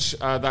 Village,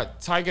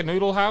 that Tiger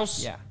Noodle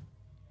House, yeah.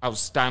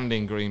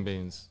 outstanding green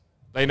beans.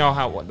 They know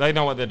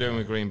what they're doing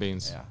with green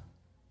beans. Yeah.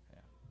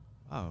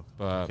 Oh,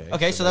 But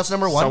Okay, so that's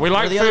number one. so we What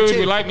are like the other food, two?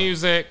 we like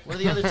music. What are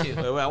the other two?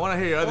 wait, I want to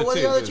hear your other What are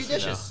two. the other two 'cause, you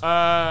know. dishes?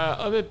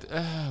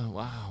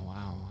 Wow.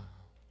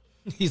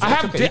 He's I like,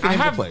 have okay, you can name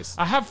the I place.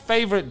 have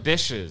favorite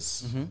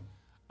dishes, Mm-hmm.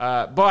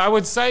 but I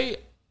would say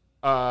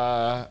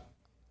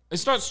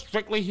it's not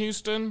strictly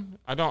Houston.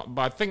 But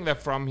I think they're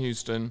from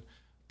Houston.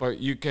 But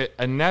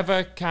a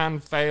never can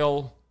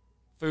fail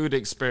food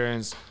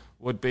experience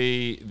would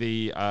be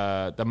the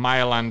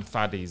Mayaland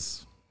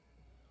Faddies.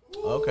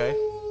 Okay.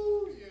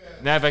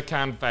 Never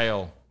can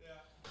fail.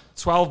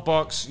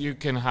 $12, you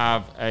can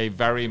have a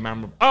very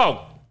memorable.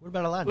 Oh, What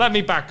about Aladdin? let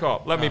me back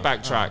up. Let me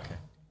backtrack.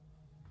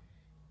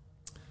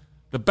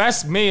 The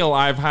best meal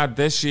I've had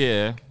this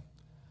year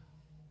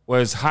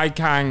was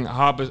Haikang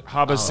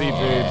Harbor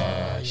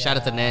Seafood. Shout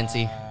out to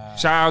Nancy.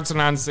 Shout out to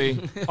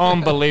Nancy.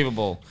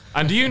 Unbelievable.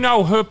 And do you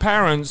know her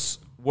parents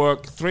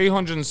work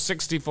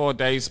 364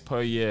 days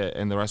per year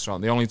in the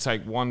restaurant? They only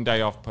take 1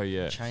 day off per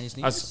year. Chinese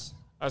New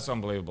That's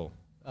unbelievable.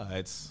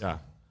 It's Yeah.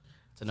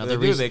 It's another they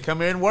do. reason. They come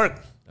here and work.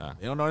 Yeah.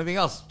 They don't know anything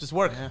else. Just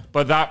work.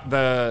 But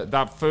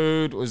that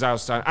food was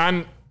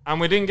outstanding. And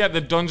we didn't get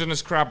the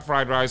Dungeness crab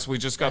fried rice. We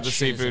just got the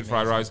shit is seafood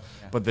fried amazing. rice.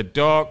 Yeah. But the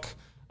duck,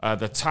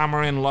 the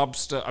tamarind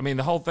lobster. I mean,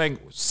 the whole thing.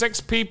 6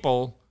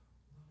 people,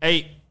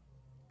 8.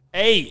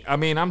 I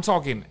mean, I'm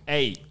talking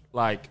 8.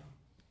 Like,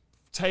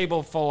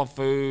 table full of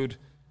food.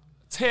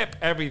 Tip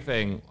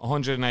everything.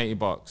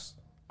 $180.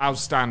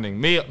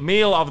 Outstanding.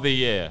 Meal of the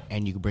year.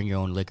 And you can bring your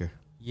own liquor.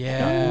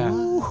 Yeah.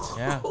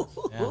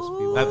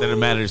 Not that it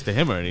matters to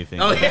him or anything.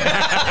 Oh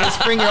yeah.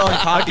 Just bring your own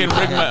coffee. I can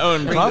bring my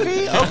own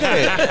coffee?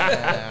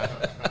 Okay.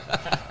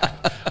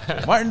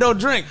 Martin, don't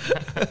drink.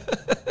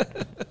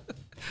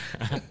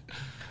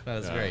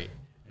 That's great.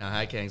 No,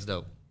 High Kang's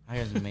dope.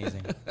 Haikang's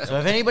amazing. So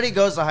if anybody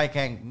goes to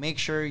Haikang, make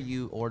sure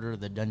you order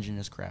the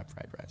Dungeness crab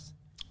fried rice.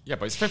 Yeah,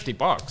 but it's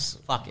 $50.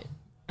 Fuck it.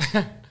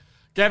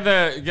 They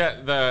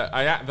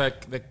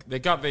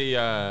got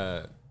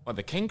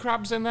the king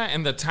crabs in there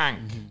in the tank.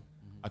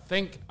 I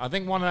think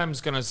one of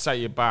them's gonna set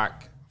you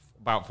back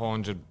about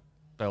 400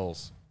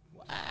 bills.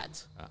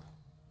 What?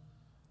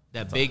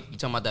 That big? You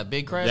talking about that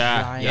big crab?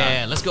 Yeah,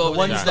 Yeah. Let's go The over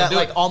ones there. that Do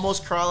like it.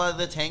 almost crawl out of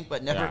the tank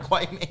but never Yeah.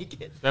 quite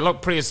make it. They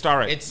look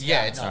prehistoric. It's No,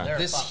 they're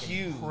this fucking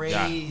huge.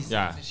 Crazy.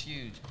 Yeah. It's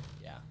huge.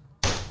 Yeah.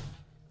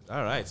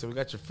 All right, so we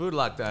got your food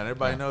locked down.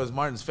 Everybody knows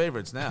Martin's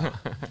favorites now.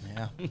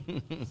 Yeah.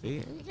 See,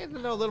 you getting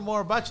to know a little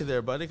more about you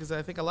there, buddy, because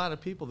I think a lot of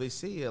people, they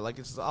see you. Like,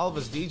 it's all of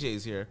us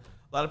DJs here.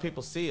 A lot of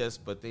people see us,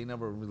 but they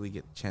never really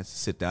get a chance to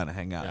sit down and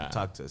hang out Yeah. and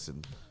talk to us.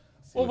 And see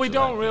Well, what we you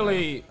don't like.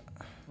 really.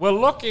 We're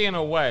lucky in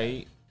a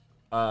way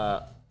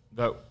that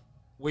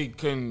we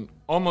can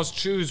almost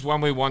choose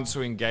when we want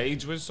to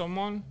engage with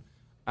someone,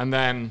 and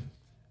then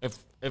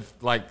if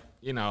like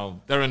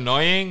they're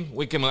annoying,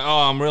 we can like,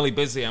 oh, I'm really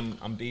busy. I'm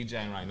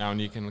DJing right now,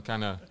 and you can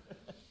kind of.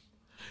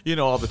 You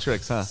know all the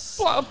tricks, huh?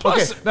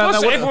 Plus, Okay, now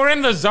what- if we're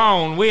in the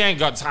zone, we ain't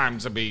got time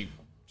to be,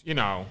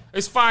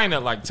 it's fine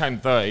at like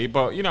 10:30,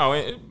 but,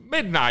 at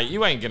midnight,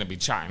 you ain't going to be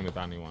chatting with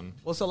anyone.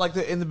 Well, so like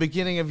in the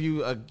beginning of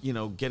you,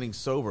 getting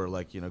sober,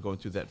 like going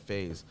through that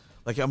phase,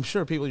 like I'm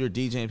sure you're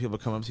DJing, people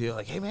come up to you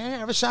like, "Hey man,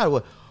 have a shot."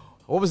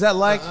 What was that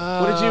like?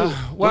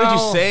 What did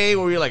you say?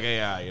 Where you're like,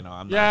 "Hey, I'm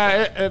not."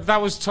 Yeah,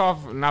 that was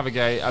tough to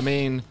navigate. I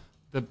mean,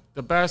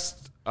 the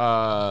best,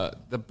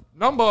 the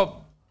number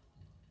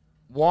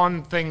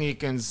one thing you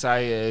can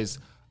say is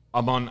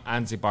I'm on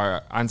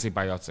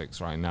antibiotics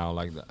right now,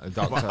 like a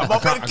doctor. I'm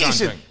on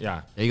medication.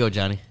 Yeah. There you go,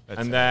 Johnny.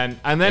 And then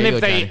There you if go,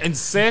 they Johnny.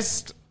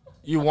 insist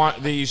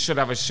that you should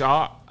have a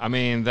shot, I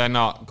mean, they're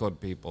not good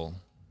people.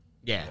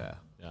 Yeah.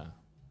 Yeah.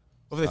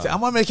 What if they say,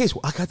 "I'm on medication"?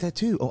 Well, I got that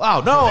too.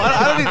 Oh no,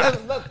 I don't need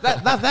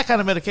that. Not that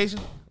kind of medication.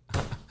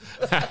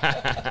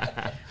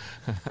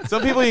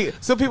 Some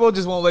people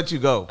just won't let you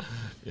go.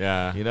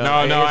 Yeah. You know?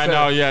 No, I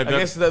know. Yeah. I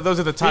guess those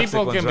are the toxic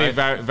people ones, can right? be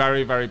very,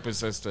 very, very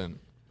persistent.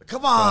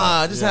 Come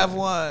on, just have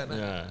one.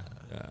 Yeah.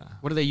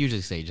 What do they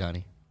usually say,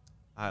 Johnny?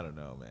 I don't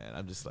know, man.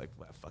 I'm just like,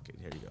 well, fuck it.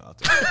 Here you go. I'll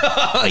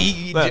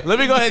take it. Let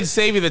me go ahead and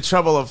save you the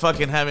trouble of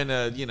fucking having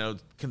to,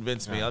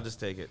 convince me. I'll just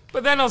take it.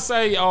 But then I'll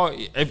say,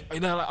 if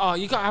they're like,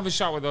 you gotta have a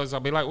shot with those, I'll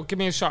be like, well, give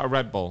me a shot of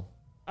Red Bull,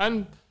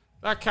 and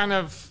that kind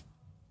of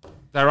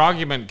their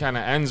argument kind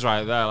of ends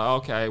right there.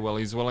 Like, okay, well,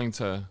 he's willing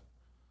to.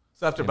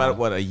 So after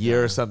about a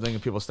year or something,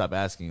 and people stop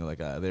asking you, like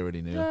they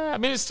already knew. Yeah, I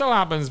mean, it still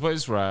happens, but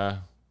it's rare.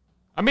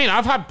 I mean,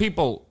 I've had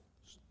people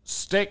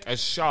stick a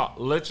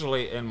shot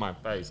literally in my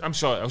face. I'm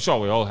sure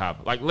we all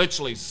have. Like,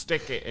 literally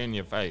stick it in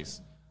your face.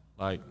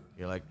 Like,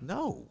 You're like,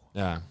 no.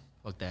 yeah.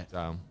 Fuck that.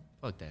 So,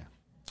 Fuck that.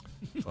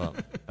 well,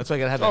 That's why I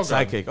gotta have that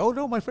Okay. sidekick. Oh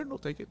no, my friend will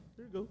take it.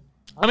 Here you go.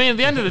 I mean, at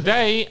the end of the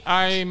day,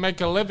 I make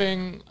a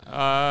living,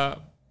 via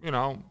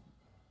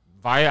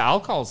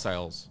alcohol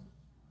sales.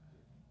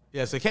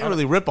 Yeah, so you can't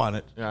really rip on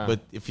it. Yeah. But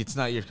if it's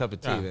not your cup of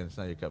tea, Yeah. then it's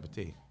not your cup of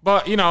tea.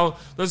 But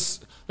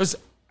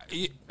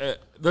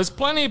there's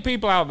plenty of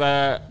people out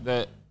there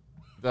that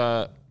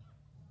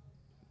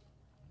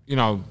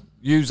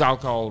use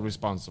alcohol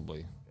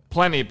responsibly.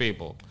 Plenty of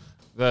people.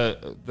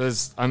 There's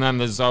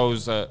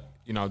those that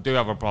do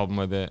have a problem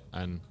with it,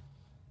 and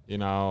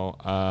it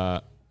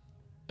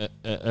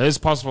is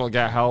possible to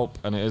get help,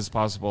 and it is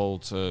possible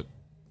to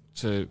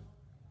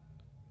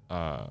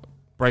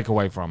break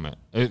away from it.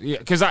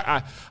 Because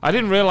I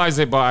didn't realize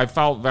it, but I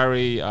felt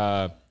very.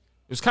 It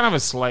was kind of a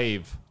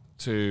slave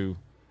to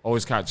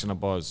always catching a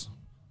buzz.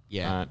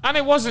 Yeah. And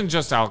it wasn't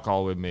just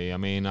alcohol with me. I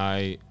mean,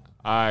 I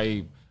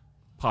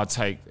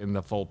partake in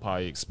the full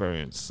party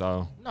experience.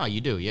 So No,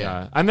 you do.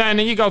 Yeah. and then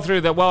you go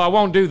through that. Well, I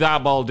won't do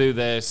that, but I'll do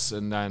this,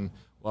 and then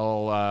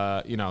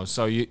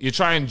so you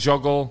try and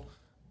juggle,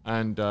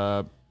 and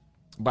but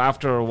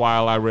after a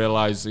while, I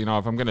realized if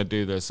I'm going to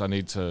do this, I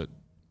need to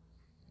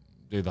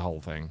do the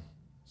whole thing.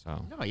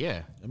 So No,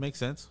 yeah. It makes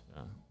sense.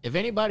 If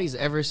anybody's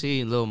ever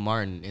seen Lil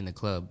Martin in the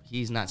club,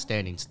 he's not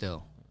standing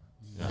still.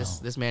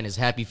 This man is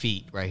happy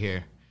feet right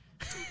here.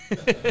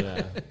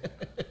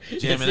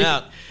 Jamming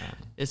out.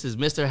 This is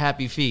Mr.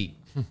 Happy Feet.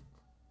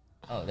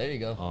 Oh, there you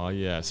go. oh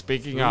yeah.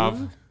 Speaking of.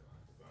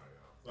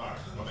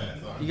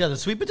 You got the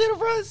sweet potato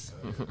fries?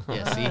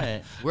 Yeah, see,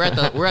 Alright.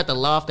 we're at the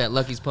loft at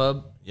Lucky's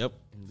Pub. Yep.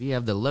 And we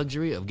have the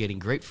luxury of getting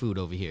great food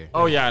over here.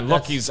 Oh yeah, and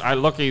Lucky's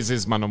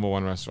is my number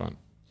one restaurant.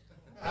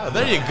 Oh,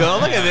 there you go.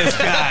 Look at this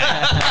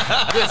guy.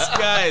 This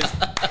guy's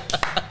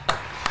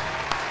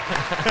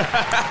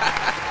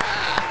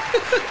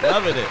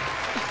loving it.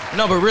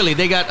 No, but really,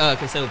 they got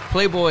so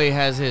Playboy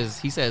has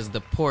he says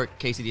the pork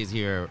quesadillas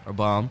here are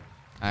bomb.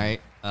 All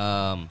right.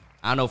 I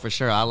don't know for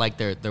sure. I like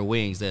their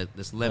wings.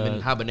 This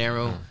lemon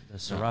habanero. The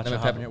sriracha, Lemon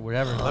pepper. habanero,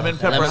 whatever. Lemon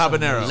pepper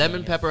habanero.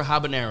 Lemon pepper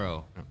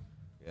habanero.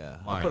 Yeah.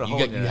 I'll Martin, put a you hole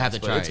got- in you your have ass, to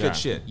but try it's it. good Yeah.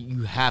 shit.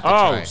 You have to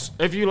try it.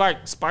 If you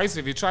like spicy,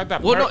 have you tried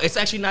that? Well, no, it's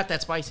actually not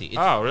that spicy. It's,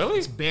 Oh, really?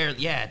 It's barely.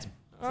 Yeah, it's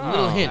a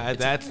little hint.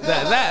 That's It's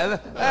that's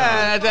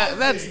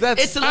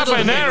a little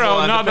hint.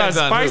 Habanero, not that Depends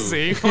on who.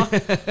 spicy.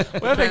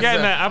 Where are they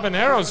getting the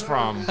habaneros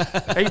from?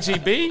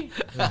 HEB?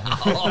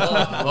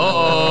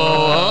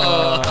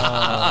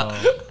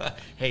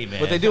 Hey man,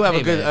 But they do have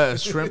Hey, a good man.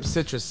 shrimp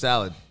citrus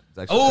salad. It's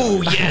actually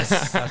Oh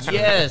yes,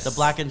 yes. The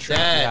blackened shrimp.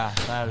 That,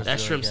 That is that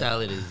really shrimp good.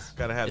 salad is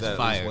gotta have it's that at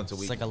fire. least once a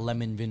It's week. like a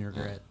lemon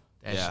vinaigrette.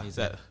 Yeah,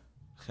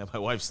 my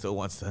wife still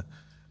wants the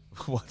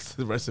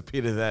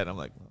recipe to that. I'm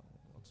like,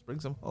 let's bring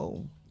some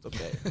home. It's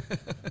okay.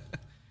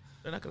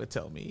 They're not gonna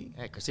tell me.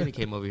 Yeah, Christina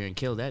came over here and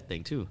killed that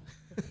thing too.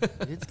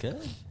 It's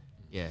good.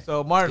 Yeah.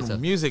 So Good Martin, stuff.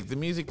 the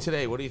music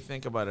today. What do you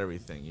think about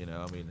everything?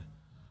 I mean,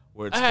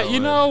 where it's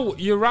going.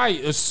 You're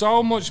right. There's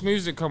so much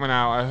music coming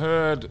out. I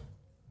heard,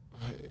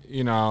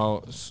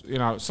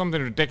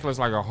 something ridiculous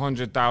like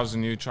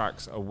 100,000 new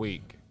tracks a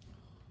week.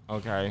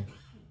 Okay.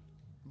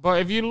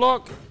 But if you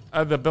look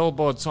at the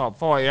Billboard Top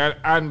 40,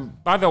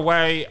 and by the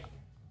way,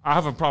 I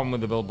have a problem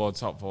with the Billboard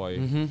Top 40.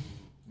 Mm-hmm.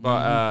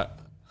 But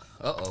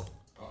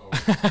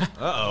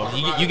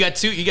You got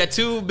two. You got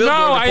two no,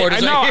 Billboard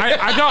reporters. no, right here.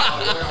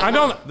 I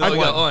don't. No,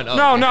 you got one.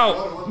 Oh, No,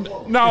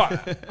 okay. no,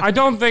 I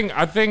don't think.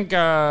 I think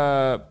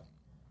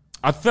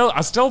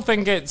I still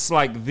think it's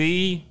like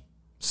the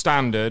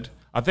standard.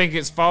 I think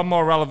it's far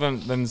more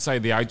relevant than, say,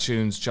 the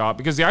iTunes chart,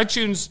 because the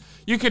iTunes,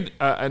 you could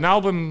a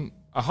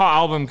hot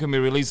album can be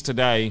released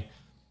today,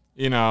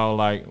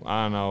 like,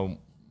 I don't know,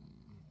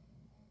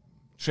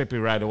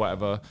 Trippie Redd or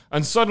whatever,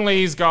 and suddenly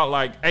he's got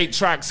like 8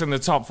 tracks in the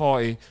top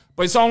 40,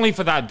 but it's only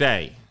for that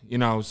day,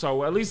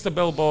 So at least the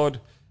Billboard,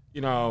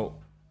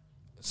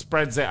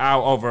 spreads it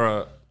out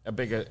over a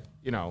bigger,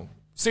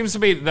 seems to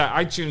be that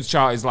iTunes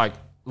chart is like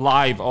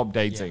live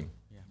updating.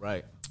 Yeah.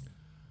 Right.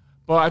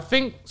 But I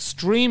think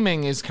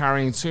streaming is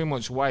carrying too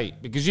much weight,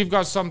 because you've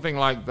got something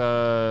like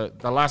the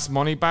last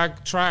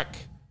Moneybagg track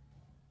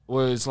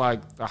was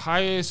like the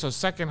highest or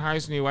second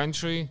highest new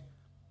entry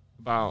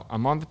about a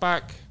month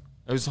back.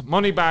 It was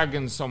Moneybagg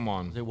and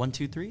someone. Is it 1,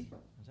 2, 3? Is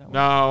that one?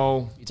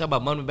 No. You talk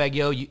about Moneybagg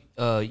Yo?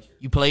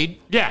 You played?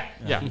 Yeah.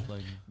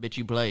 Bitch,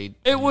 you played.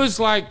 It was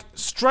like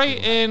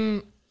straight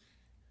in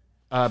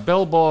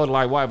Billboard,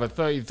 like whatever,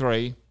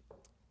 33.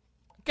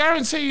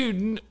 Guarantee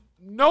you,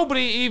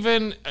 nobody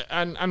even,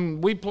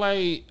 and we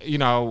play,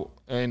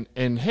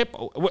 in hip.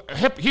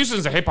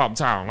 Houston's a hip hop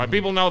town. Like,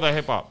 people know they're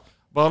hip hop,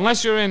 but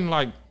unless you're in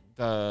like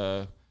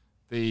the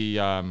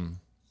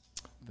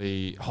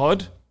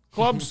hood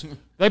clubs,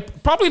 they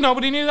probably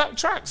nobody knew that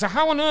track. So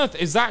how on earth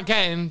is that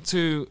getting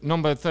to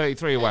number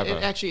 33 or whatever?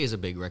 It actually is a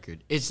big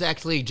record. It's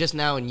actually just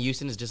now in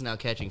Houston. It's just now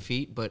catching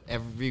feet, but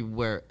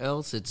everywhere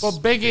else, it's. But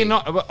Biggie,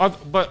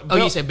 but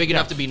you said big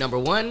enough to be number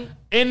one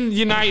in the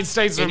United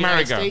States of In the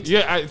United America. States?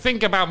 Yeah, I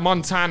think about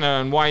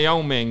Montana and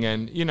Wyoming,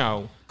 and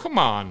come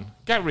on,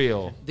 get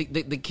real.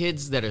 The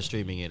kids that are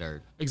streaming it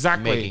are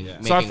Exactly.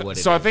 making So, what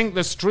it I is. think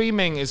the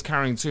streaming is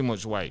carrying too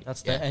much weight.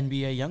 That's the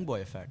NBA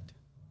YoungBoy effect.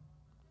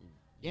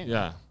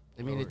 Yeah.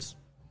 I mean, it's.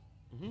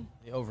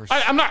 The over.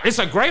 I'm not. It's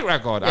a great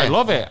record. I Yeah.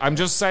 love it. I'm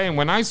just saying,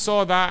 when I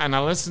saw that and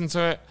I listened to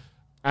it,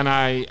 and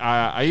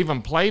I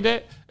even played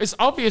it, it's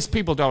obvious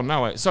people don't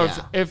know it. So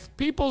Yeah. if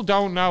people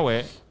don't know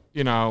it,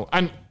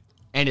 and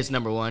And it's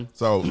number one.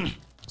 So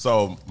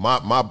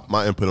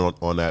my input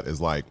on that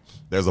is like,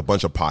 there's a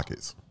bunch of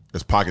pockets.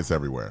 There's pockets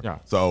everywhere. Yeah.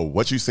 So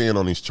what you're seeing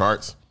on these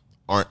charts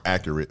aren't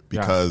accurate,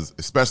 because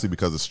especially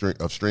because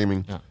of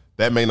streaming. Yeah.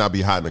 That may not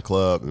be hot in the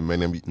club. It may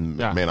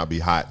Yeah. not be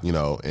hot,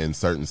 in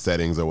certain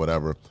settings or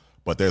whatever.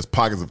 But there's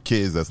pockets of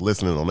kids that's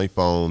listening on their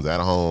phones, at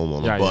home,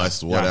 on the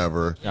bus,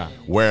 whatever,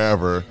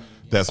 wherever,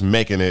 that's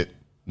making it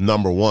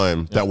number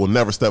one. That will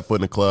never step foot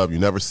in the club. You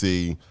never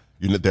see.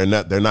 They're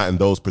not in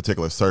those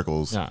particular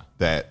circles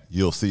that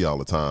you'll see all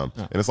the time.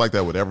 And it's like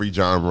that with every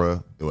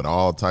genre, with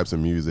all types of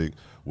music.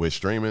 With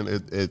streaming,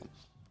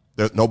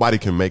 nobody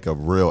can make a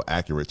real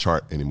accurate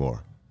chart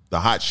anymore. The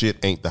hot shit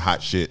ain't the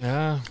hot shit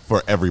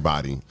for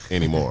everybody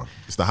anymore.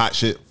 It's the hot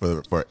shit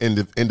for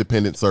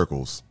independent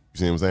circles. You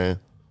see what I'm saying?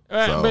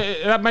 But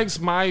that makes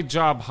my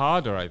job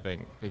harder, I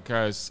think,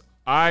 because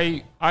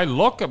I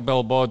look at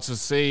Billboard to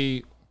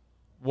see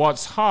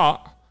what's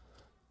hot,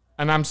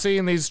 and I'm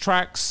seeing these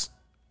tracks.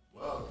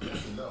 Well,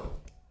 yes and no.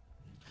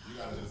 You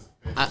gotta just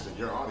pay attention to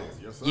your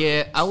audience, your circle.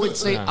 Yeah, I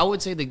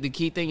would say the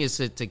key thing is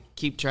to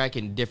keep track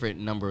in different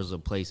numbers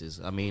of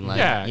places. I mean, like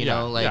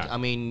I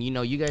mean,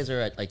 you guys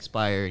are at like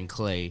Spire and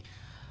Clay.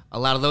 A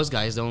lot of those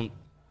guys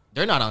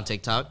they're not on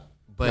TikTok.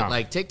 But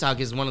like TikTok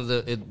is one of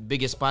the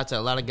biggest spots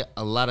that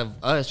a lot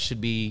of us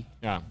should be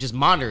just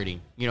monitoring.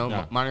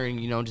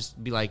 Monitoring.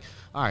 Just be like,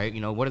 all right,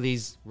 what are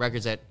these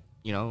records that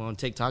on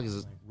TikTok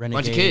is a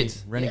bunch of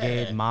kids,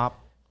 Renegade, Mop.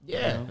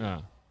 Yeah.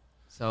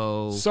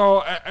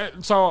 So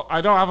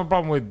I don't have a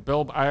problem with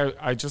Bill.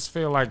 I just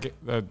feel like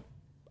the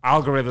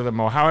algorithm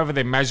or however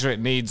they measure it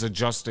needs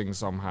adjusting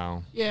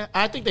somehow. yeah,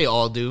 I think they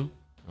all do,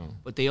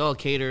 but they all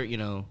cater.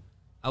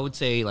 I would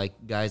say like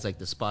guys like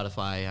the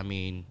Spotify. I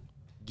mean.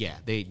 Yeah,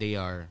 they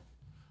are.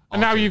 And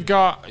now we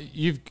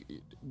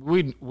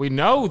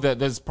know that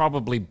there's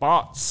probably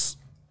bots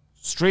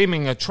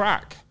streaming a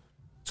track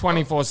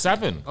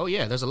 24/7. Oh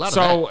yeah, there's a lot of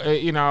that. So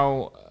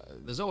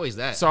there's always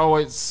that. So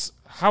it's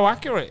how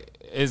accurate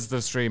is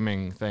the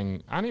streaming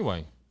thing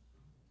anyway?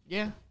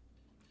 Yeah.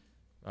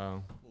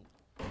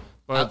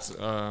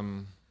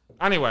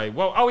 Anyway,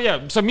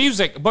 so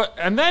music,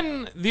 and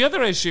then the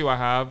other issue I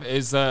have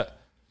is that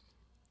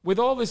with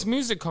all this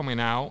music coming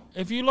out,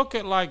 if you look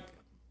at like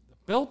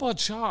Billboard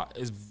chart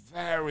is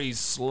very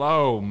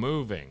slow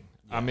moving.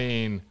 Yeah. I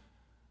mean,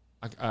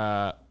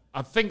 I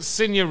think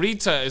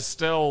Senorita is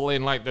still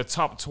in like the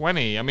top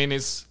 20. I mean,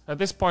 at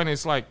this point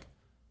it's like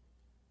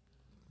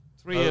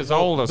 3 years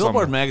old or something.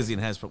 Billboard magazine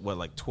has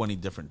like 20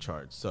 different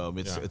charts, so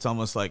it's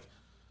almost like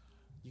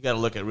you got to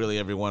look at really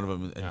every one of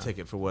them and take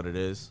it for what it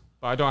is.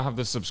 But I don't have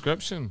the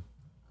subscription.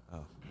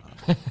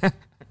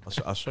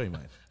 I'll show you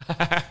mine.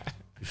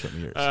 You show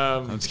me yours.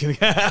 I'm just kidding.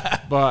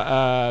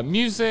 But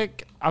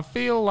music, I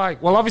feel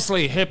like, well,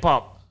 obviously hip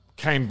hop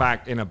came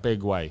back in a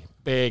big way.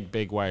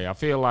 Big way. I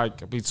feel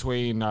like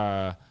between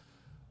Bad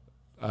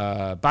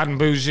and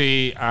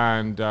Bougie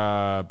and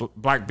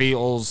Black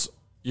Beatles,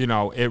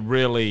 it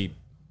really,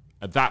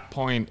 at that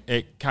point,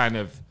 it kind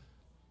of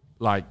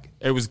like,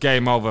 it was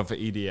game over for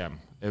EDM.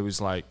 It was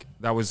like,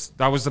 that was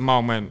the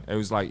moment. It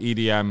was like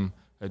EDM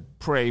had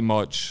pretty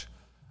much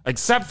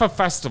except for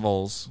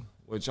festivals,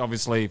 which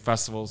obviously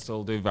festivals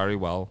still do very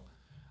well.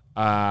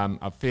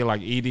 I feel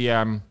like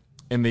EDM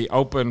in the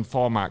open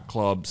format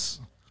clubs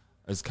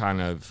is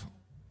kind of,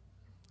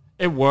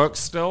 it works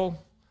still,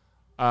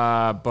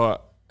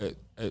 but it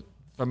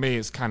for me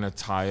it's kind of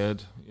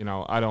tired.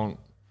 I don't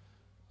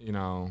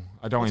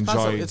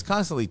enjoy. It's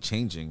constantly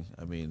changing.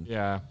 I mean,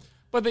 yeah,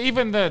 but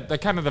even the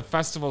kind of the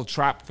festival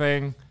trap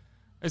thing,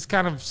 it's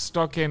kind of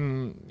stuck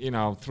in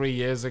 3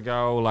 years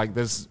ago. Like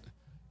there's,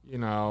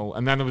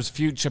 and then there was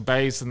Future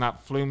Bass and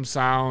that Flume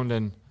sound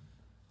and.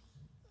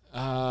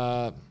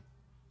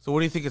 So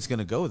where do you think it's going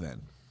to go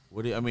then?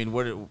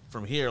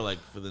 From here, like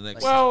for the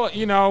next? Well,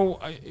 you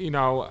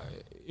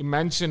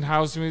mentioned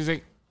house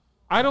music.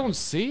 I don't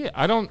see it.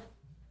 I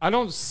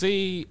don't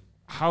see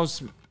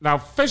house now.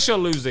 Fish are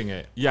losing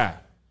it. Yeah,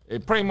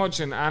 pretty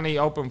much in any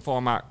open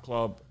format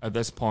club at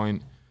this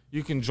point,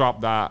 you can drop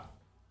that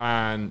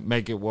and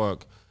make it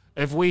work.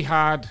 If we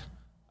had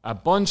a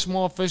bunch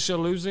more Fisher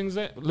losing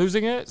it,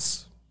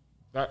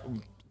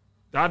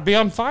 that'd be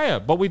on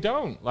fire. But we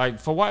don't. Like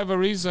for whatever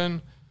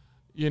reason,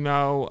 there's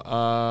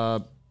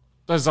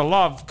a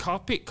lot of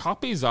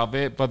copies of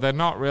it, but they're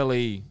not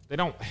really. They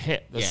don't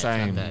hit the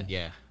same. It's not that,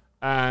 yeah.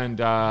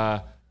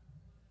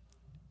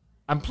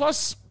 And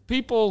plus,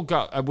 people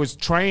was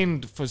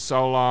trained for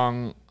so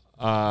long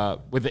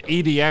with the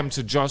EDM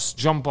to just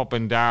jump up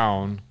and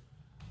down.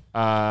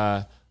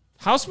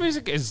 House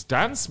music is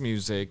dance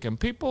music, and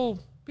people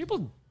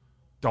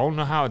don't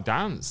know how to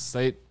dance.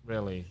 They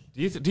really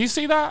do you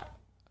see that?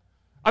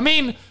 I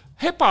mean,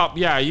 hip hop,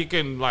 yeah, you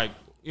can that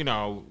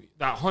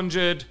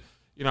 100,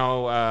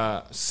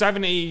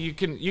 70,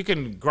 you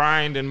can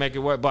grind and make it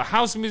work. But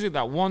house music,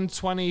 that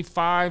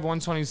 125,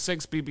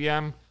 126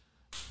 BPM,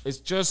 it's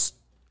just,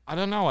 I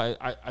don't know.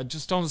 I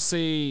just don't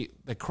see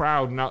the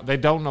crowd. They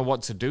don't know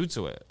what to do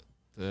to it.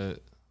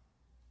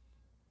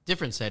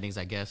 Different settings,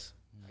 I guess.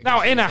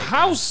 Now, in a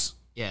house,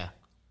 yeah,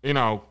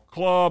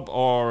 club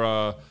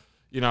or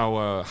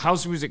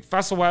house music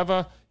festival,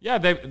 whatever. Yeah,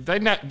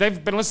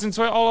 they've been listening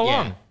to it all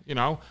along.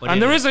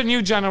 And there is a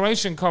new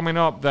generation coming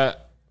up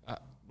that,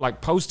 like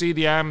post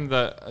EDM,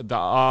 that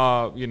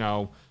are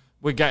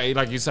we get,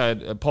 like you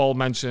said, Paul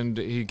mentioned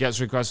he gets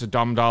requests for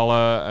Dom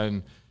Dollar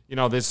and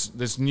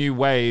this new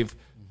wave,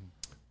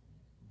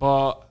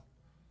 but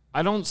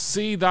I don't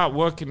see that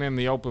working in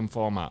the open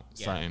format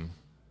setting.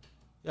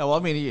 Yeah, well, I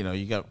mean,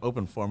 you got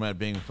open format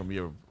being from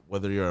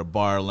whether you're a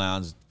bar,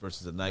 lounge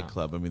versus a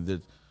nightclub. I mean,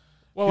 people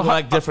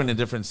like different in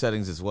different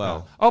settings as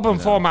well. Yeah. Open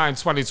format in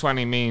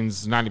 2020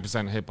 means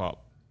 90% hip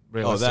hop,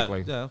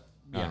 realistically. Yeah.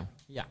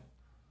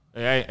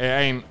 It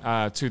ain't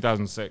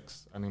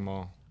 2006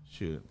 anymore.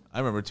 Shoot, I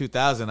remember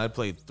 2000. I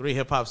played 3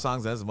 hip hop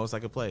songs. That's the most I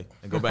could play,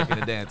 and go back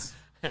into dance.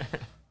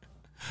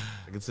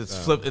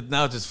 It's flipped.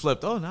 Now it's just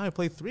flipped. Oh, now I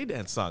play 3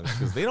 dance songs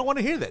because they don't want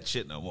to hear that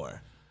shit no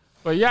more.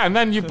 But yeah, and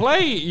then you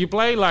play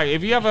like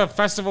if you have a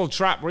festival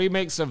trap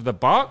remix of The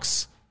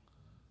Box,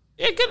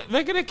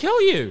 they're gonna kill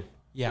you.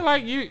 Yeah,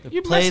 like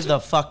you play the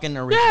fucking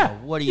original. Yeah,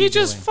 what are you doing?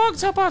 just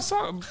fucked up our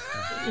song.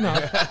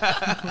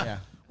 Yeah.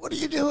 What are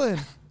you doing?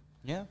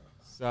 Yeah.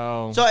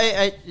 So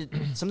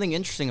something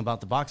interesting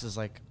about The Box is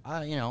like,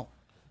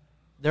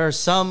 there are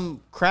some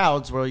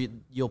crowds where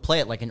you'll play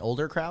it like an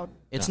older crowd.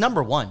 It's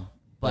number one,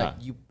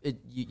 but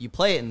you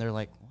play it and they're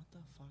like, what the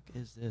fuck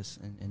is this?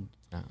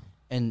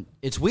 And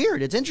it's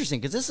weird. It's interesting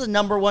because this is a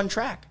number one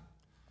track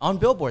on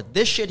Billboard.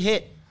 This shit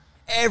hit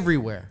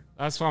everywhere.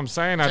 That's what I'm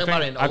saying.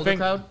 About an older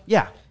crowd?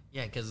 Yeah.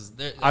 Yeah, because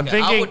I'm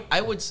thinking.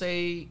 I would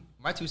say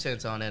my 2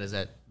 cents on that is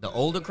that the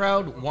older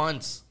crowd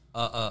wants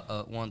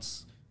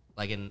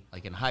like in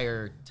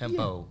higher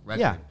tempo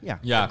record. Yeah.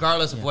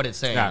 Regardless of what it's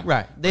saying. Yeah.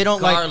 Right. They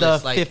don't like the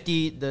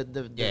 50,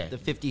 Yeah. the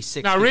 50,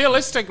 60. Now,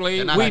 realistically,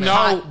 we know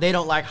hot. They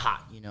don't like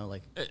hot.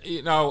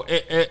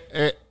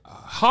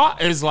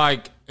 Hot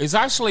is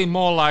actually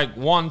more like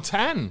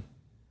 110.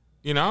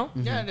 Yeah,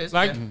 it is.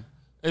 Like. Yeah.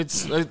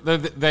 It's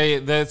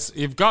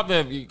you've got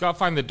to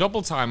find the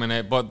double time in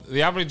it, but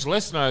the average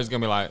listener is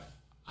gonna be like,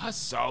 that's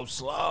so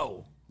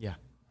slow. Yeah.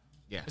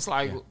 It's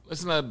like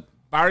listen to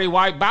Barry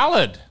White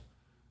ballad.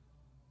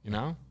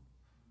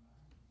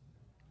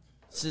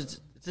 It's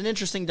an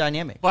interesting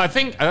dynamic. But I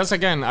think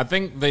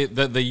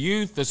the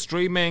youth, the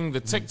streaming, the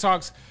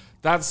TikToks,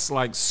 that's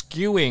like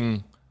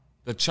skewing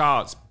the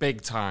charts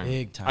big time.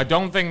 Big time. I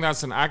don't think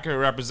that's an accurate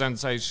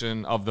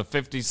representation of the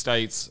 50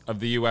 states of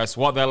the U.S.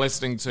 what they're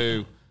listening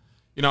to.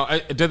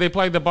 Do they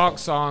play The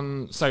Box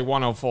on, say,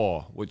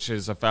 104, which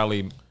is a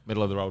fairly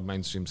middle-of-the-road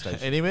mainstream station?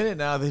 Any minute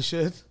now, they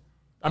should.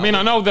 I mean,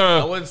 I know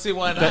I wouldn't see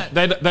why not.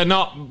 They're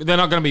not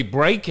going to be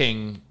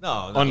breaking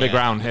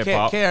underground hip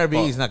hop.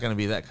 KRB is not going to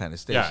be that kind of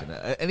station.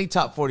 Yeah. Any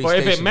top 40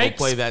 station will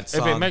play that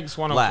song. If it makes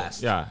 104,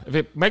 last. yeah. If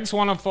it makes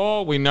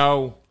 104, we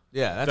know.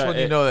 Yeah, that's when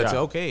you know that's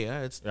okay.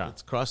 Yeah,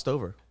 it's crossed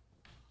over.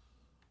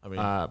 I mean,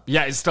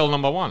 it's still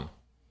number one.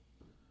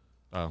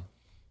 Oh.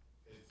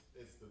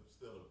 It's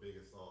still the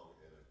biggest song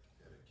in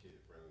a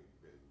kid-friendly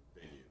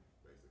venue,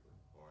 basically,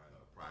 or at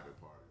a private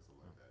party or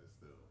something like that. It's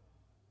still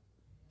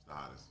the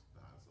hottest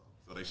song.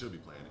 So they should be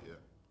playing it.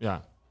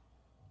 Yeah.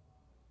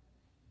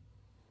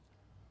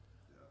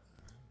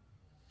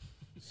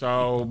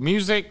 So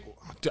music,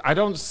 I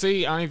don't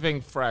see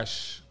anything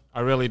fresh. I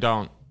really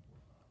don't.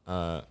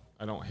 I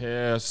don't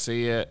hear,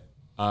 see it.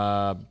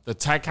 The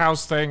tech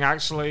house thing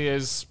actually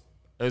is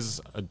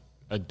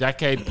a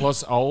decade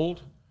plus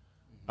old.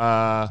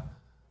 I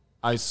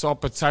saw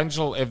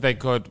potential if they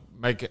could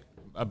make it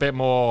a bit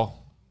more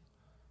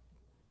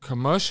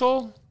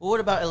commercial. Well,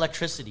 what about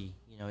Electricity?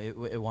 You know,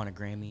 it won a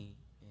Grammy.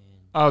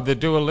 Oh, the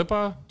Dua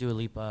Lipa? Dua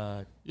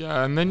Lipa.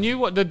 Yeah, and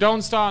the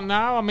Don't Start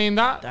Now. I mean,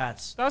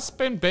 that's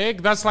been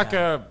big. That's like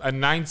a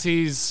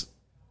 90s,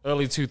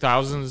 early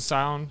 2000s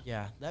sound.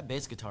 Yeah, that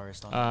bass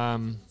guitarist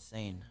on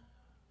insane.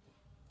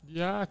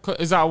 Yeah,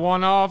 is that a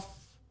one-off?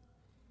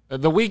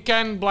 The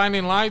Weeknd,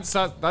 Blinding Lights,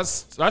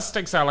 that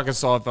sticks out like a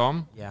sore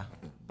thumb. Yeah.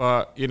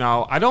 But, you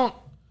know, I don't...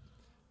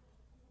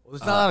 Well,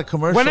 it's not a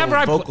commercial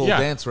vocal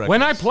dance record.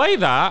 When I play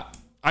that,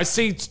 I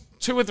see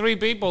 2 or 3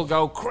 people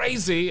go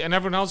crazy, and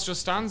everyone else just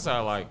stands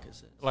there like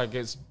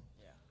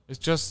it's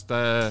just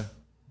I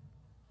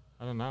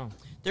don't know.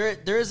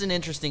 There is an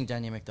interesting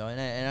dynamic though, and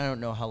I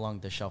don't know how long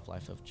the shelf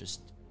life of just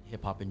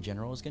hip hop in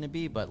general is going to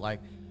be, but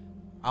like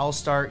I'll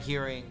start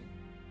hearing.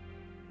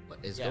 What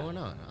is going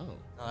on? Oh,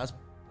 no, that's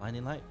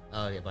Blinding Light.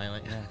 Oh yeah,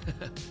 Blinding Light.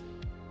 Yeah.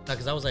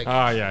 Because I was like,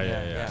 oh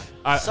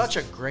yeah. Such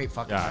a great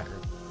fucking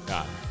record.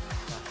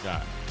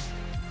 Yeah.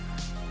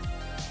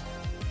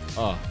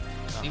 Oh.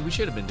 We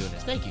should have been doing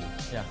this. Thank you.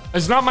 Yeah.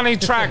 There's not many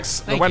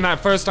tracks when that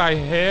first I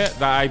hear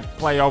that I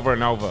play over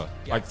and over,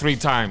 like 3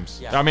 times.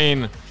 Yeah. I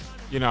mean,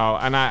 you know,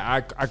 and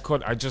I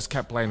just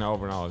kept playing it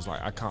over and over. I was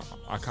like, I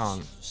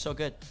can't. So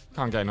good.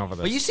 Can't get over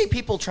this. But you see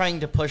people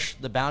trying to push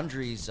the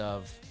boundaries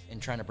of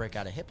and trying to break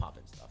out of hip hop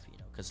and stuff, you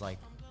know, because like,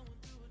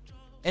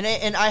 and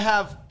I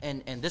have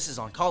and this is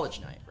on college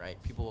night,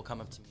 right? People will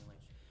come up to me like,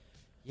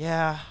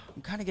 yeah,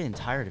 I'm kind of getting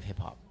tired of hip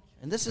hop,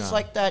 and this is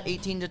like that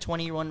 18 to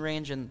 21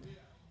 range, and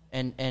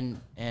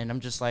I'm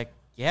just like,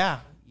 yeah,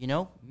 you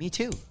know, me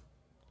too.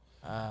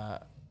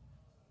 But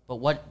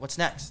what's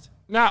next?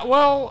 Now,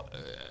 well,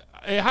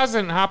 it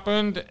hasn't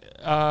happened,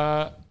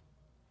 and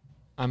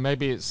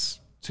maybe it's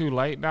too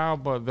late now.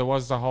 But there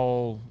was the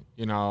whole,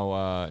 you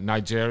know,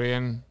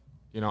 Nigerian,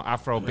 you know,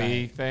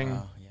 Afrobeat thing.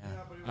 Oh,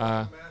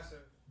 yeah.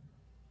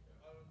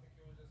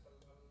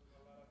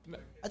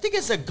 I think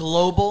it's a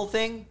global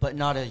thing, but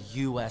not a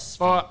U.S.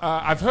 But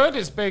I've heard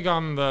it's big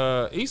on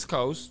the East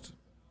Coast.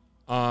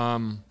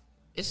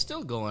 it's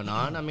still going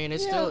on. I mean,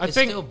 it's still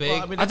big.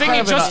 Well, I mean, I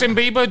think Justin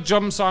Bieber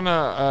jumps on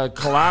a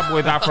collab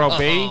with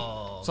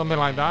Afrobeat, something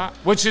like that,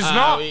 which is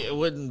not. It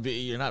wouldn't be.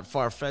 You're not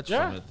far fetched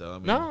from it, though. I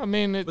mean, no, I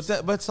mean, it's,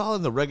 but it's all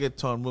in the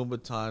reggaeton,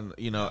 moombahton,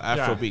 you know,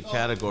 Afrobeat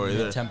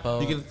category.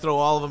 Tempo. You can throw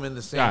all of them in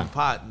the same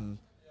pot, and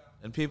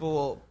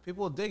people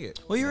will dig it.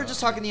 Well, you were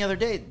just talking the other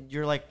day.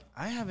 You're like,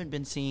 I haven't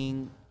been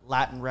seeing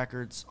Latin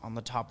records on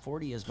the top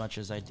 40 as much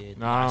as I did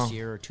last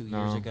year or 2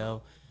 years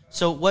ago.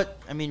 So what?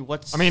 I mean,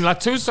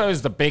 Latuso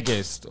is the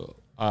biggest, or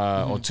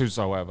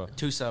Tuso, whatever.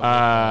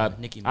 Tuso,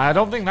 Nicki Minaj. I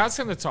don't think that's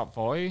in the top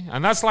 40,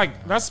 and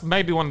that's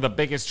maybe one of the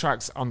biggest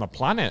tracks on the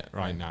planet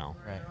right now.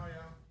 Right.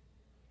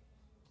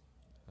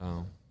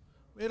 Oh.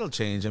 It'll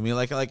change. I mean,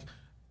 like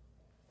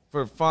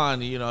for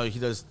fun, you know, he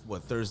does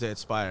Thursday at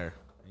Spire.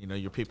 You know,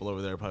 your people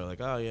over there are probably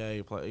like, oh yeah,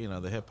 you play. You know,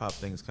 the hip hop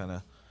thing's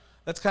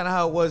that's kind of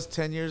how it was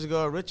 10 years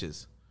ago at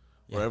Riches,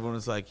 where everyone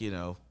was like, you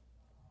know,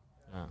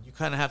 you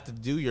kind of have to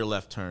do your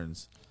left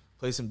turns.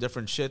 Play some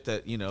different shit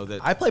that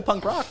I play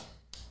punk rock.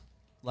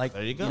 Like,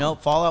 there you go. You know,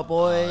 Fall Out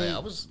Boy. I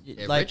was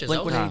at like Riches.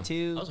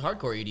 Blink-182. I was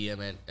hardcore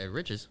EDM at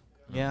Riches.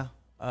 Yeah.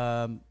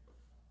 And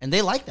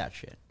they like that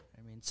shit.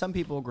 I mean, some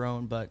people are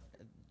grown, but,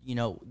 you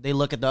know, they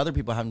look at the other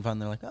people having fun.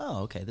 They're like,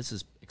 oh, okay, this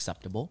is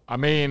acceptable. I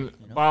mean,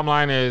 bottom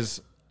line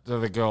is, do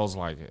the girls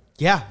like it?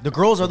 Yeah, the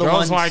girls are the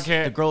ones. Like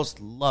it. The girls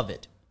love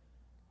it.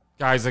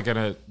 Guys are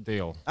gonna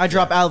deal. I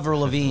drop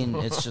Avril Lavigne.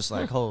 It's just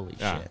like, holy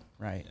shit.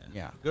 Right.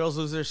 Yeah. Girls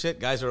lose their shit.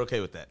 Guys are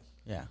okay with that.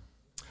 Yeah.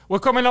 We're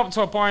coming up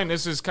to a point,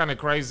 this is kind of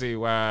crazy,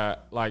 where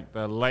like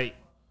the late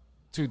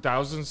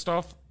 2000s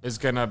stuff is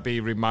going to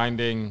be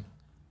reminding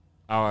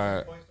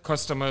our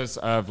customers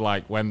of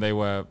like when they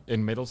were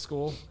in middle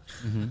school.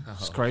 Mm-hmm.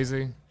 It's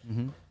crazy.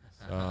 Mm-hmm.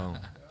 So.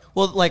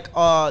 Well, like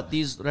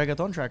these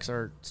reggaeton tracks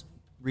are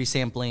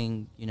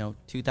resampling,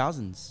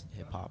 2000s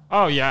hip hop.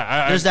 Oh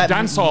yeah, there's that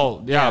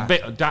dancehall.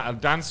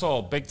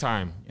 Dancehall, big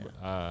time.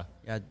 Yeah.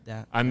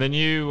 That. And the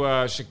new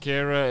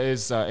Shakira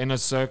is Inner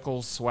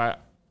Circle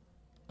Sweat.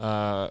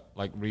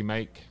 Like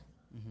remake.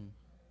 Mm-hmm.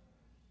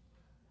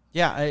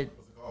 Yeah, What's it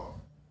called?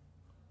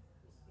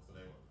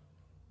 What's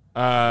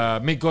the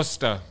name? Me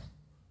Gusta.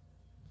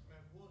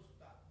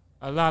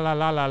 La la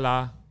la la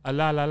la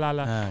la la la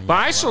la.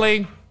 But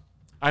actually,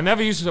 I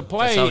never used to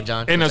play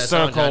Inner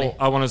Circle.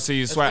 I Want to See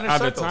You Sweat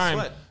at the time.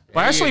 Sweat. But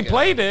I actually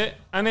played it,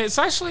 and it's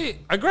actually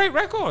a great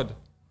record.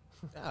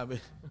 Yeah, I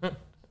mean,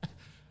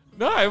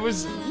 no, it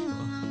was.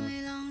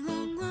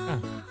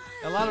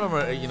 A lot of them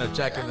are,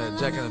 jacking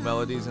the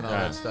melodies and all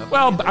that stuff.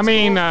 Well, I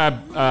mean,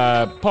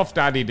 Puff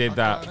Daddy did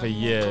that for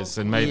years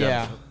and made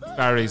a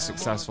very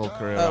successul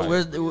career.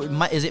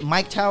 Is it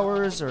Mike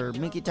Towers or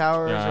Mickey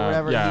Towers or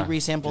whatever? He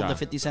resampled the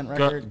 50 Cent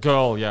record.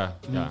 Girl, yeah.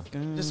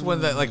 Just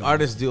when that like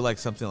artists do like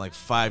something like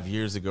 5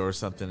 years ago or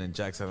something, and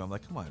Jackson, I'm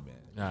like, come on, man.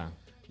 Yeah.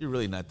 You're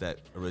really not that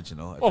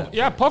original. Oh,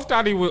 yeah, Puff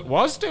Daddy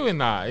was doing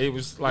that. It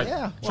was like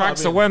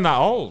tracks that weren't that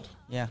old.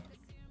 Yeah.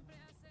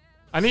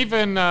 And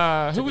even,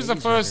 who was the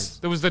first? Records.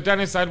 There was the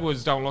Dennis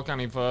Edwards, Don't Look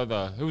Any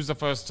Further. Who was the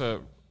first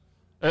to...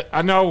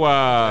 I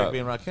know...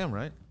 being Rakim,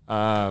 right?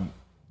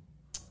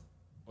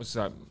 What's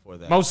that?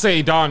 Mo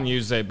City Don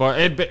used it, but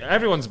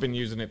everyone's been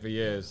using it for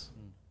years.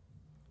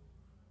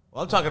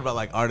 Well, I'm talking about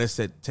like artists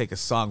that take a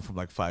song from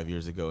like 5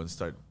 years ago and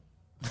start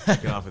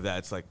taking off of that.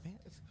 It's like, man,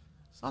 this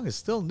song is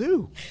still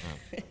new.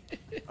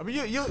 I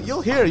mean,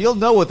 you'll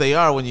know what they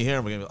are when you hear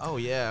them. Again. Oh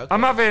yeah. Okay.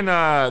 I'm having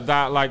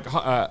that like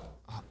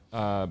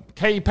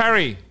Katy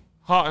Perry,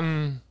 Hot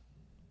and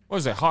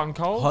Cold.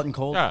 Hot and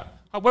Cold. Yeah.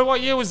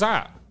 What year was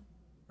that?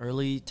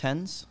 Early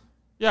 10s.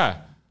 Yeah,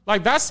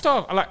 like that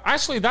stuff. Like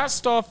actually, that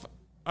stuff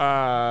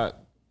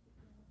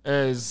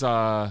is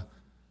the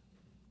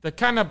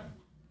kind of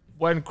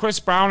when Chris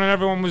Brown and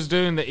everyone was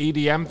doing the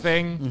EDM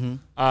thing.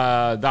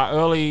 That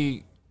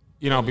early,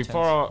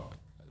 before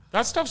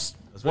that stuff's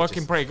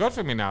working pretty good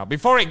for me now.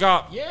 Before it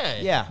got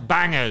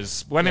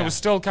bangers, when it was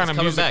still kind of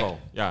musical. Back.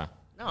 Yeah.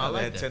 No,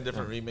 they had 10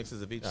 different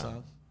remixes of each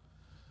song.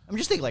 I'm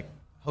just thinking like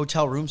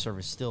Hotel Room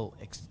Service still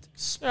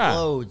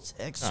explodes.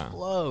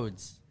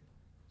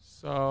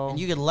 So and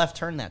you could left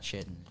turn that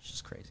shit, and it's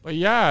just crazy. But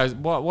yeah,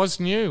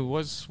 what's new?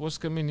 What's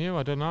gonna be new?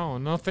 I don't know.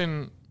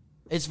 Nothing.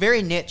 It's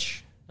very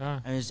niche. Yeah.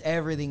 And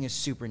everything is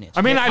super niche.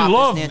 I mean, I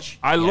love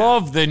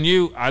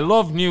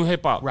new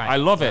hip hop. Right, I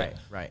love it.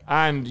 Right.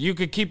 And you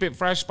could keep it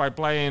fresh by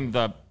playing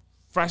the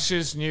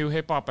freshest new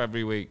hip hop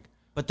every week.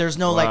 But there's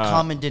no like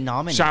common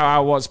denominator. Shout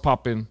out what's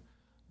popping.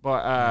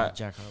 But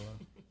Jack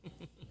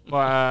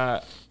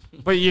Harlow.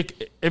 But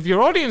if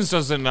your audience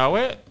doesn't know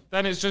it,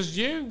 then it's just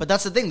you. But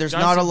that's the thing. There's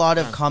not a lot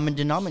of common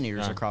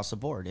denominators across the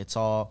board. It's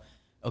all,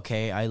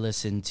 okay, I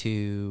listen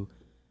to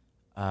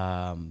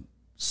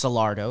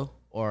Solardo,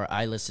 or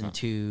I listen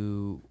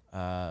to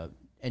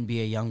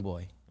NBA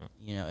Youngboy.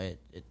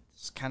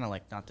 It's kind of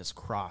like not this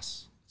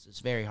cross. It's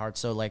very hard.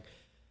 So like,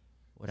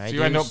 what I do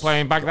you end up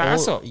playing Back That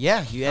Ass Up.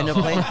 Yeah, you end up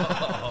playing.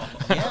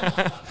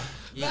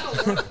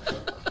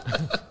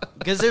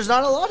 Because there's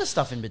not a lot of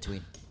stuff in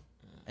between.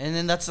 And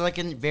then that's like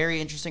a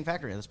very interesting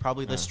factor. That's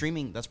probably the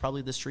streaming. That's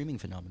probably the streaming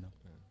phenomenon.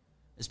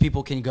 Is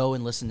people can go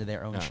and listen to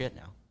their own shit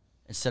now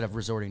instead of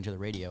resorting to the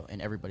radio,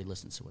 and everybody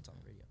listens to what's on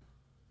the radio.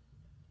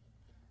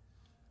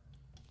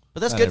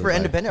 But that's good for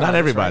independent. Not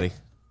everybody. Right?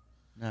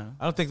 No,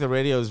 I don't think the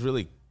radio is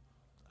really.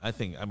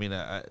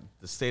 The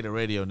state of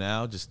radio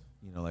now, just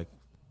like.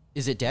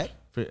 Is it dead?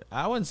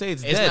 I wouldn't say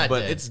it's dead,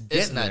 but dead.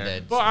 It's not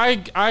dead. Well,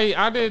 I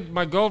added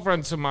my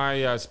girlfriend to my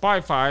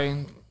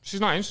Spotify. She's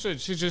not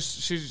interested.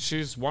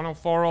 She's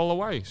 104 all the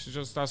way.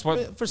 That's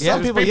what for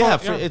some people.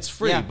 It's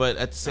free, but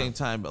at the same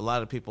time, a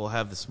lot of people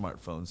have the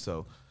smartphone,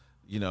 so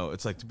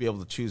it's like to be able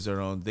to choose their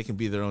own. They can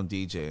be their own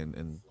DJ,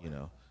 and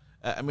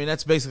I mean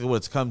that's basically what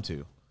it's come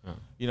to.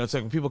 It's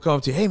like when people come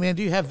up to you, hey man,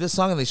 do you have this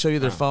song? And they show you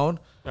their phone,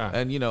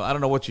 and I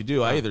don't know what you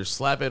do. I either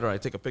slap it or I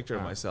take a picture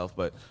of myself.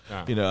 But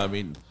I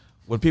mean,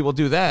 when people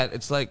do that,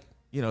 it's like.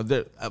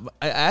 I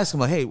asked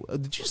him like, "Hey,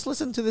 did you just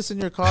listen to this in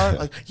your car?"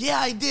 Like, "Yeah,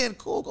 I did."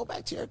 Cool, go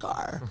back to your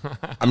car.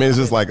 I mean, it's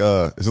just like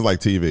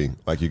TV.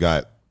 Like you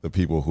got the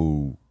people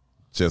who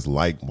just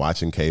like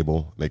watching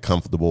cable. They're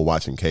comfortable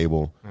watching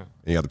cable. And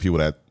you got the people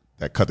that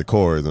cut the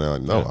cords and they're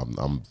like, "No,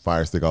 I'm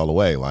Fire Stick all the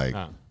way." Like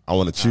I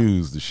want to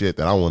choose the shit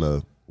that I want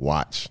to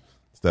watch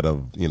instead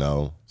of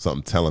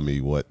something telling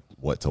me what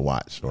to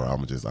watch. Or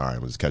I'm just I'm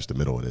gonna just catch the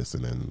middle of this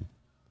and then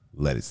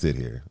let it sit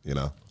here.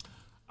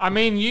 I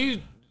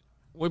mean,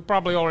 we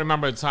probably all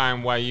remember a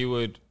time where you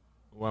would,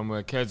 when we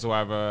were kids or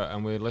whatever,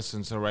 and we'd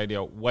listen to the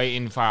radio,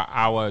 waiting for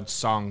our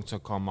song to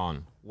come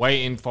on,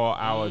 waiting for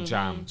our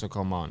jam to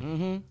come on.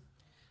 Mm-hmm.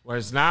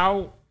 Whereas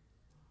now,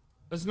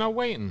 there's no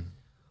waiting.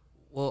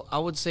 Well, I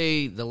would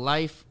say the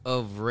life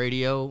of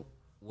radio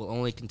will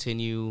only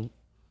continue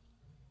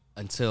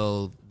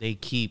until they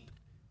keep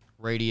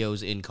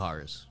radios in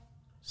cars.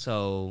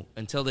 So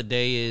until the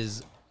day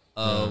is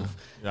of,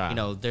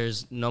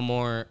 there's no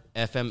more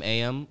FM,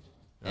 AM,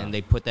 and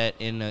they put that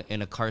in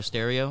a car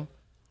stereo,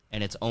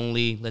 and it's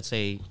only, let's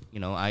say,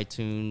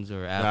 iTunes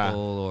or Apple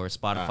or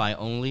Spotify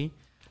only,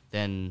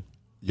 then...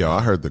 Yo,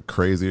 I heard the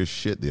craziest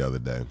shit the other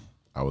day.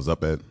 I was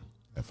up at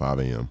 5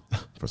 a.m.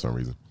 for some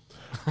reason.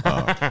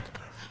 And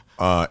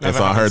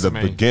so I heard the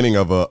beginning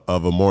of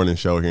a morning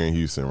show here in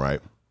Houston, right?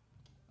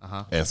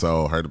 Uh-huh. And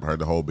so heard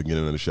the whole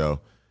beginning of the show.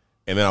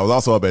 And then I was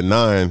also up at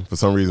 9 for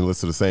some reason,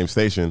 listened to the same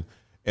station,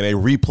 and they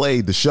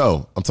replayed the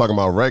show. I'm talking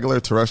about regular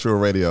terrestrial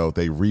radio.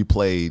 They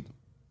replayed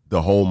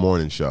the whole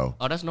morning show.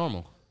 Oh, that's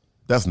normal.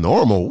 That's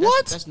normal?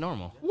 What? That's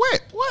normal.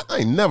 What? I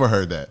ain't never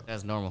heard that.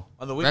 That's normal.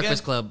 On the weekend?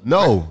 Breakfast Club.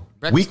 No.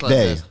 Breakfast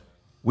Weekday. Club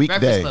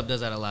Breakfast Club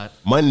does that a lot.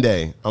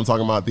 Monday. I'm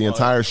talking about the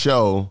entire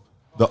show.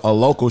 a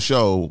local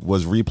show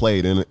was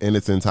replayed in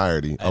its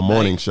entirety. A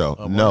morning show.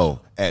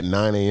 No, at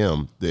 9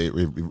 a.m. It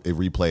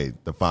replayed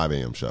the 5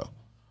 a.m. show.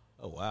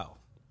 Oh wow.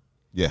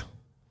 Yeah.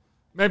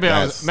 Maybe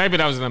that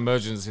was an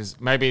emergency.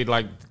 Maybe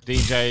like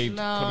DJ.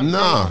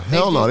 No,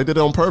 hell no. They did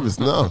it on purpose.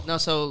 No. No.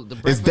 So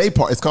it's day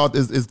part. It's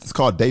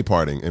called day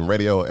parting. In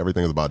radio,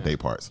 everything is about day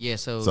parts. Yeah.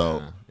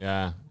 So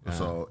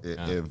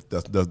if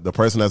the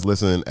person that's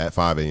listening at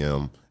 5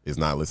 a.m. is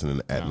not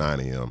listening at 9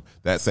 a.m.,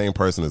 that same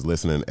person is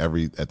listening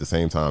at the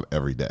same time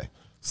every day.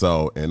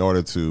 So in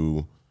order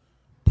to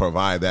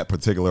provide that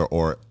particular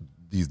or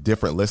these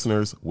different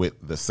listeners with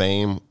the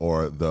same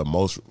or the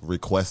most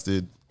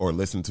requested or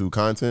listened to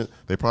content,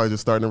 they probably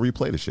just starting to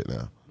replay the shit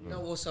now. No,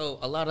 well, so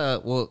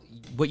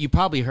what you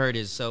probably heard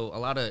is, so a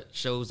lot of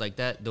shows like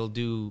that, they'll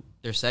do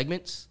their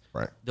segments.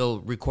 Right. They'll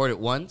record it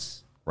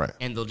once. Right.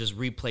 And they'll just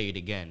replay it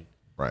again.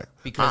 Right.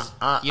 Because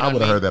I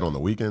would have heard that on the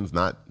weekends,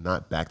 not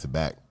back to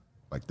back.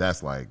 Like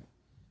that's like,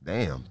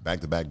 damn,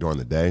 back to back during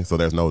the day. So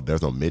there's no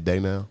midday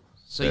now.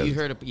 So you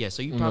heard,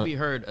 so you probably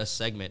heard a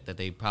segment that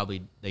they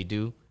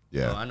do.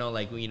 Yeah. So I know,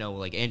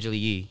 like Angela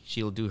Yee,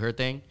 she'll do her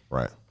thing.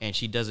 Right. And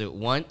she does it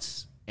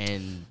once,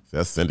 and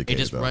that's syndicated.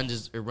 It just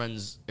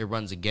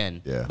runs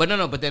again. Yeah. But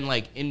but then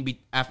like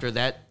after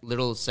that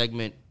little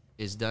segment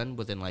is done,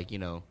 within like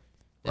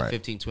that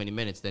 15, 20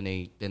 minutes, then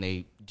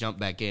they jump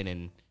back in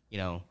and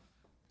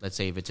let's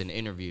say if it's an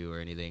interview or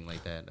anything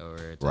like that, or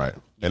it's right.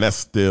 And that's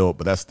still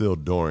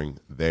during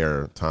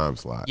their time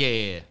slot.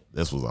 Yeah.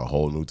 This was a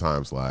whole new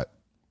time slot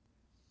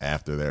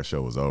after their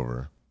show was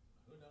over.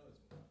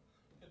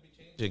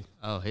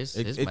 Oh, his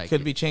it mic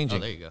could be changing.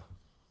 Oh, there you go.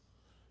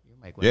 Your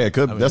mic went Yeah, it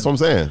could. That's what I'm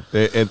saying.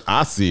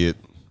 I see it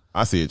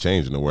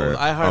changing to where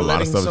a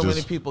lot of stuff so just,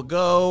 many people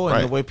go, and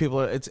right. the way people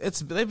are.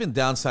 It's they've been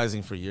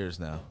downsizing for years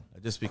now,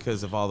 just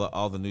because of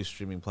all the new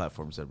streaming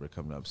platforms that were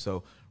coming up.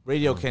 So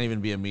radio can't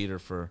even be a meter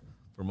for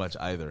much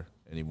either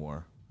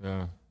anymore.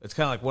 Yeah, it's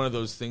kind of like one of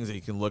those things that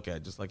you can look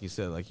at, just like you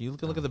said. Like you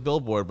can look at the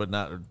Billboard, but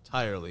not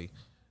entirely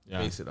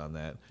base it on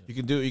that.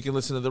 You can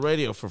listen to the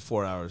radio for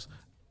 4 hours.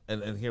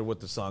 And hear what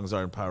the songs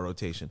are in power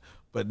rotation,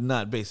 but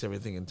not base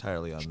everything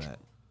entirely on that.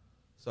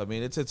 So I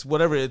mean, it's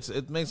whatever.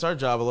 It makes our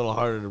job a little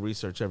harder to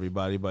research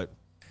everybody, but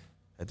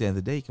at the end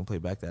of the day, you can play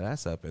back that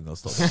ass up, and they'll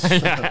still.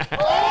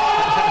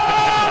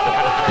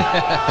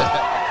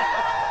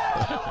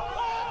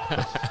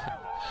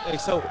 Hey,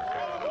 so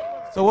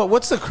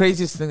what's the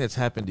craziest thing that's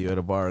happened to you at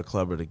a bar, or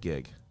club, or at a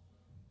gig?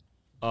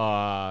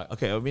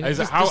 Okay, I mean,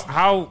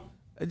 how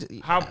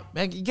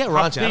man, you get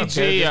raunchy. How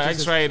PG or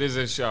X-rated is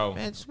this show?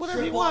 Man, just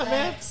whatever you want,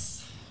 man.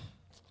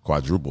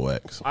 Quadruple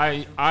X.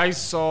 I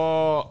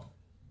saw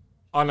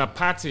on a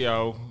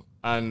patio,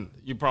 and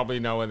you probably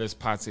know where this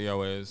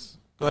patio is.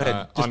 Go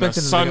ahead. On a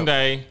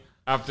Sunday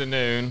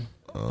afternoon,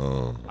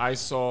 I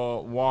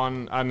saw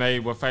one, and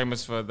they were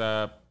famous for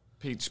their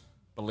peach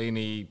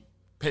Bellini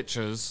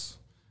pictures.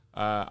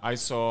 I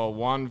saw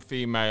one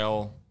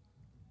female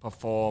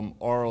perform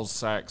oral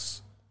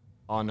sex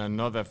on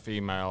another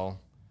female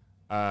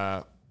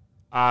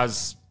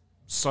as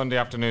Sunday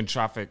afternoon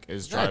traffic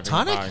is driving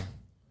by.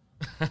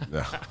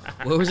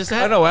 What was this at?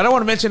 I don't know. I don't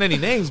want to mention any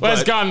names. Well, but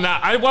it's gone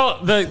now.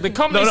 The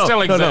company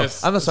still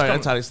exists. No. I'm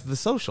sorry. It's the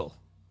Social.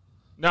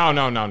 No.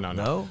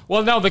 No?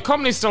 Well, no, the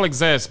company still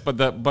exists, but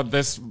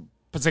this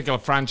particular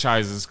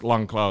franchise is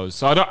long closed.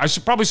 So I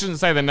probably shouldn't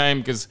say the name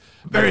because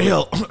Berry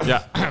Hill.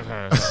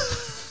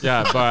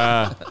 Yeah,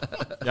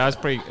 but that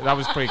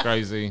was pretty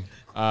crazy.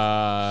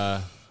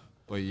 But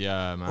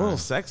yeah, man. Oral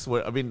sex?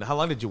 I mean, how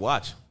long did you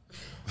watch?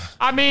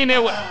 I mean,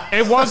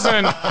 it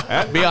wasn't.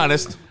 Be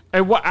honest.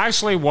 It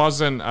actually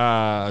wasn't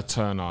a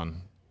turn on.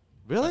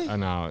 Really?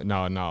 No.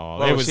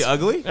 Well, was she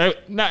ugly?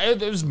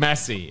 It was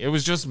messy. It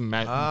was just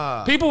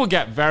messy. People would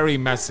get very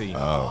messy.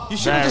 Oh. You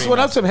should have just went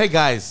up to him. Hey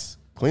guys,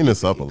 clean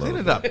this up a little. Clean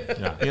it up.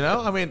 Yeah. You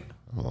know, I mean,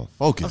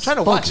 focus. I'm trying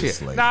to watch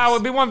it. Now it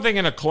would be one thing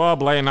in a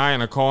club late night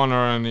in a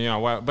corner, and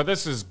but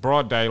this is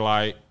broad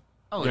daylight.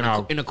 Oh,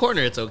 in a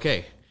corner, it's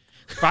okay.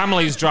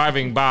 Families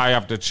driving by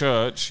after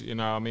church.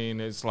 I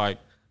mean, it's like.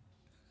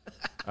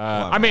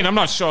 I mean, I'm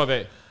not sure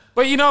that.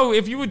 But,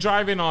 if you were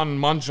driving on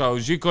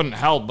Montrose, you couldn't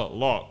help but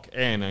look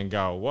in and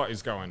go, what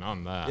is going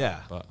on there? Yeah.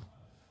 But,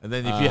 and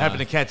then if you happen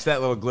to catch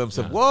that little glimpse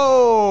of,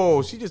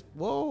 whoa,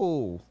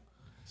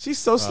 she's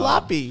so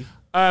sloppy.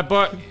 When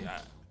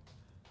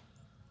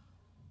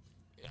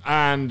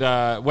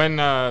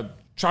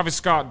Travis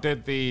Scott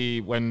did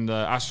when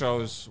the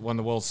Astros won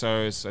the World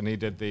Series and he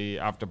did the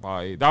after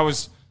party, that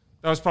was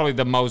probably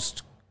the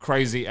most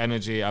crazy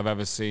energy I've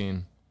ever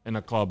seen in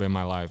a club in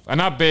my life.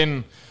 And I've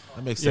been...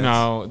 That makes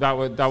sense.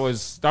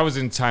 That was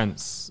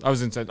intense.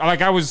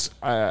 Like I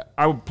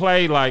would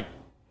play like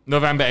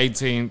November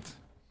 18th,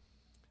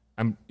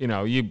 and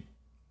you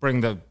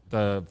bring the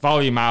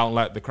volume out, and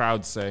let the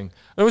crowd sing.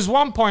 There was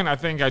one point I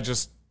think I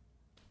just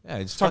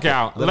took it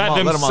out, let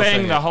them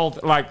sing the whole.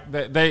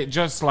 They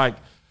just like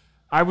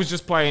I was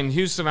just playing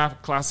Houston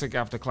classic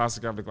after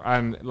classic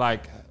and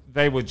like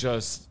they were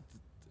just.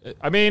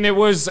 I mean, it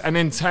was an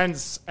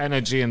intense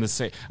energy in the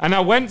city. And I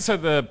went to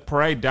the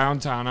parade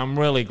downtown. I'm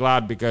really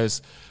glad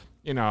because,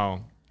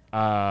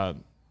 I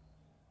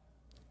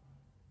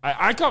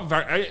got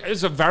very.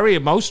 It's a very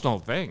emotional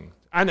thing,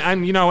 and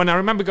and I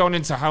remember going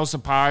into House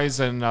of Pies,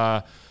 and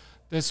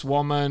this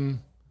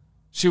woman,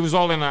 she was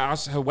all in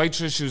her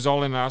waitress. She was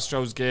all in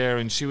Astros gear,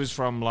 and she was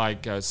from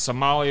like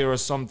Somalia or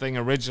something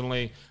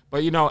originally.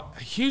 But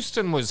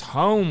Houston was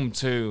home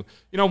to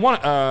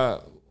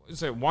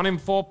one in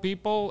 4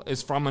 people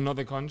is from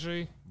another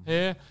country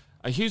here.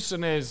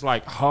 Houston is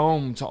like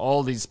home to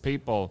all these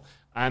people,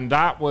 and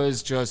that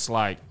was just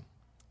like.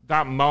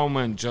 That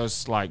moment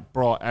just like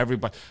brought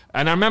everybody.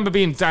 And I remember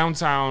being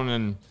downtown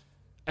and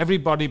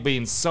everybody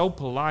being so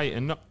polite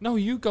and no,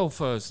 you go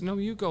first. No,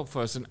 you go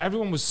first. And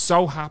everyone was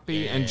so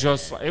happy and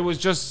just it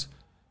was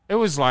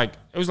like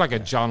a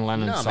John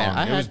Lennon song.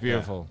 Man, it was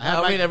beautiful.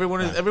 I mean,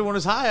 everyone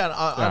was high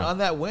on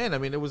that win. I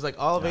mean, it was like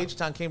all of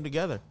H-Town came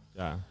together.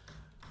 Yeah,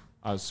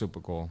 that was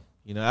super cool.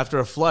 After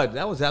a flood,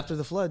 that was after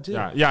the flood too.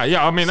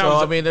 Yeah. I mean,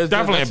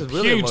 definitely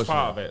a huge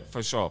part of it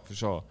for sure.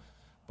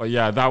 But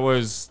yeah, that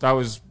was.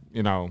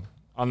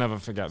 I'll never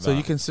forget that. So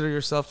you consider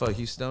yourself a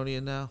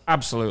Houstonian now?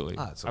 Absolutely,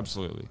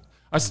 absolutely.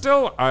 I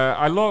still,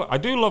 I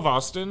do love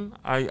Austin.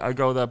 I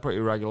go there pretty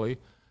regularly.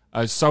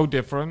 It's so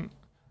different.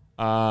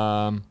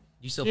 You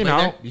still play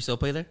there? You still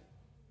play there?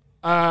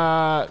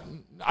 I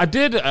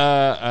did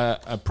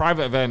a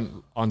private event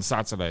on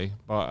Saturday,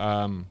 but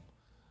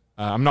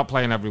I'm not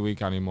playing every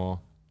week anymore.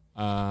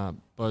 I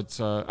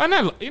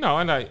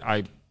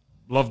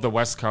love the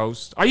West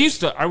Coast.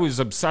 I was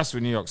obsessed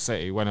with New York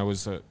City when I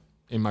was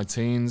in my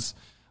teens.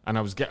 And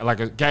I was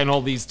getting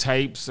all these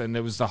tapes, and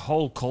there was the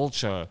whole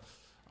culture.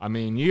 I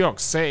mean, New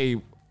York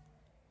City,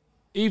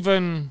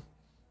 even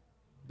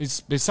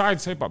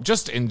besides hip hop,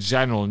 just in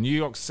general, New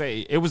York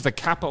City, it was the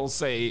capital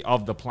city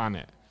of the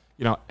planet.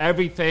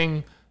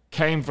 Everything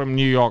came from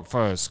New York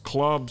first.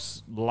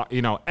 Clubs,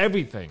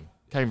 everything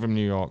came from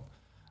New York.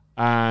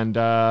 And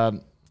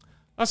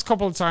last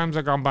couple of times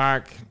I've gone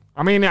back.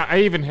 I mean, I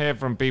even hear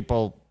from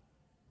people,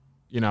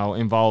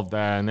 involved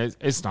there, and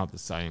it's not the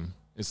same.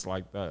 It's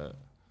like the...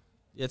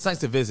 Yeah, it's nice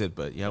to visit,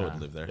 but I wouldn't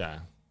live there. Yeah,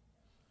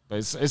 but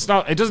it's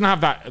not. It doesn't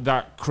have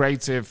that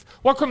creative.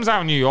 What comes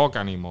out in New York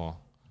anymore?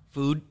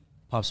 Food,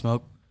 Pop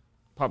Smoke.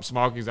 Pop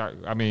Smoke is that?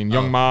 I mean,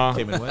 Young Ma.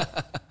 Came and went.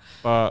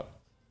 But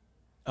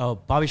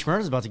Bobby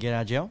Shmurda is about to get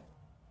out of jail,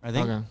 I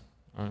think. Okay,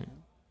 all right.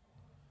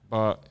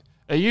 But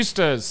it used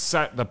to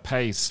set the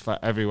pace for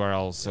everywhere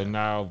else, and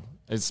now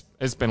it's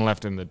been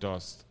left in the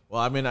dust. Well,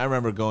 I mean, I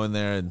remember going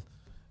there and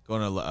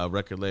going to a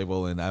record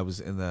label, and I was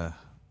in the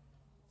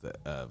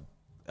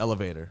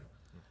elevator.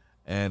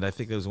 And I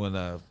think it was when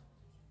I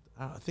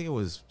think it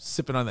was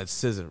Sipping on That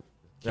Scissor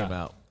came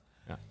out.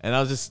 Yeah. And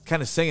I was just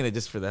kind of singing it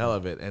just for the hell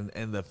of it.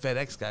 And the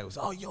FedEx guy was,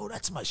 "Oh, yo,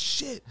 that's my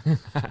shit."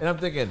 And I'm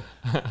thinking,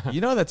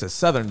 that's a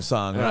Southern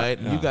song, right?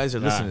 Yeah. You guys are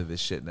listening to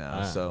this shit now.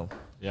 Yeah. So,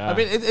 I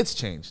mean, it's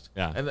changed.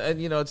 Yeah. And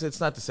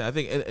it's not the same. I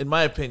think, in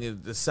my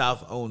opinion, the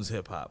South owns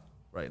hip-hop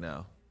right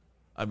now.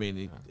 I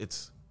mean,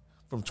 it's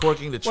from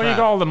twerking to trap. Well, you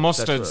got all the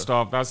mustard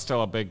stuff. That's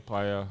still a big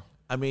player.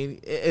 I mean,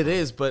 it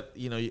is, but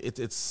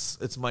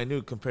it's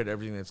minute compared to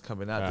everything that's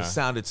coming out. The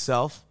sound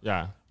itself,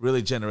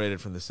 really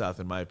generated from the South,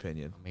 in my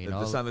opinion. I mean,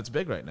 the sound that's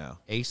big right now.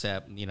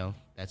 ASAP,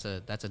 that's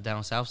a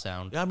down south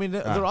sound. Yeah, I mean,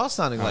 they're all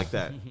sounding like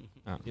that.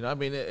 I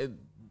mean,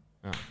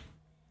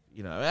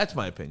 that's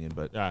my opinion,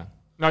 but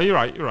no, you're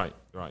right.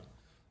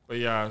 But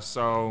yeah,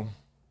 so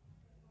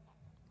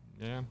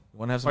yeah,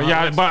 want to have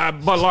some?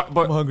 But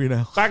I'm hungry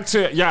now. Back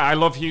to I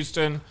love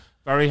Houston.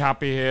 Very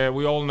happy here.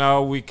 We all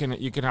know you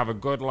can have a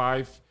good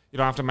life. You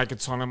don't have to make a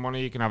ton of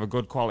money. You can have a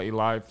good quality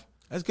life.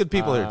 There's good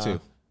people here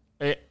too.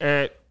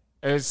 It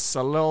is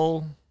a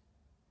little.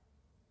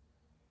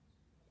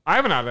 I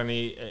haven't had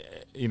any,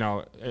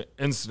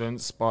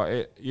 incidents,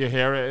 but you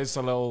hear it. It's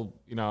a little,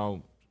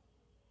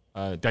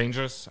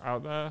 dangerous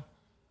out there.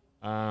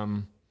 But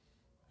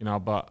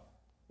well,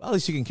 at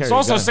least you can carry. It's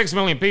also 6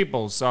 million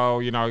people,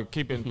 so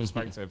keep it in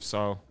perspective.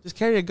 So just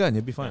carry a gun,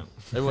 you'll be fine.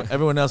 Yeah.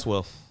 Everyone else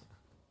will.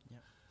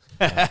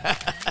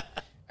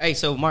 Hey,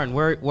 so Martin,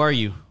 where are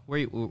you?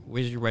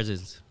 Where's your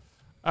residence?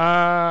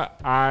 I've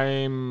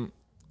been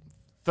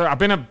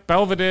at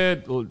Belvedere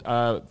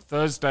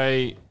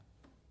Thursday.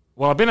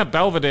 Well, I've been at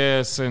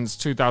Belvedere since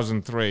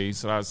 2003,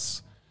 so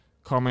that's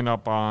coming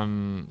up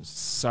on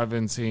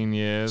 17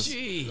 years.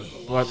 Gee.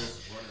 But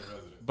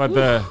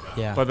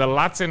the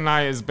Latin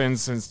night has been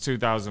since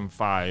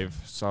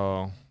 2005,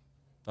 so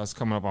that's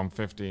coming up on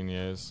 15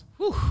 years.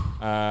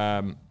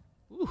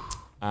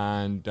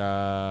 And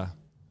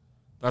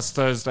that's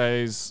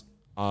Thursdays.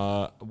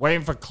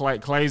 Waiting for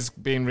Clay's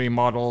being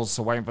remodeled,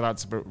 so waiting for that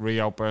to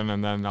reopen,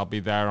 and then I'll be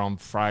there on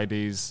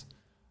Fridays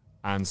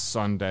and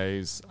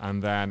Sundays.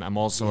 And then I'm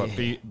also at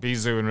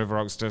Bizoo in River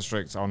Oaks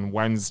District on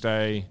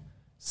Wednesday,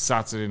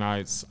 Saturday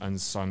nights, and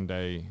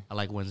Sunday. I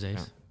like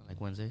Wednesdays.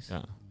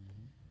 Yeah.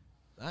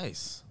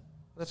 Nice.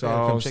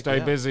 So stay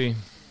busy.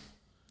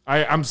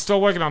 I'm still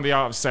working on the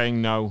art of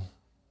saying no.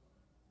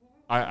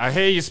 I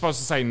hear you're supposed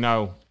to say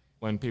no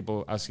when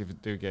people ask you to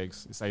do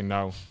gigs. You say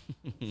no.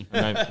 And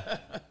then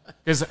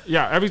Because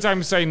every time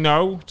you say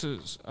no to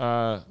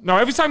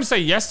every time you say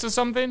yes to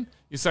something,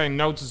 you're saying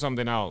no to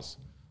something else.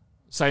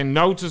 Saying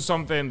no to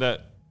something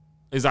that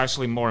is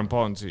actually more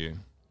important to you,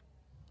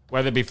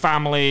 whether it be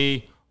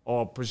family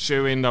or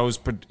pursuing those,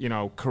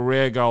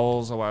 career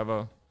goals or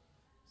whatever.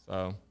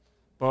 So,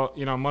 but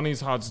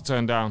money's hard to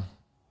turn down.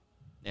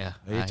 Yeah,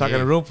 you're talking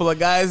to a room full of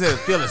guys that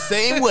feel the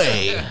same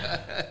way.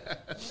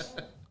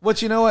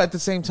 But at the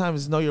same time,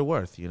 is know your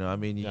worth. You're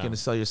going to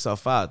sell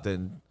yourself out,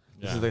 then.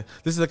 This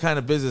is the kind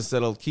of business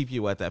that'll keep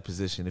you at that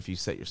position if you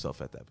set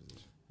yourself at that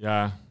position.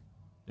 Yeah.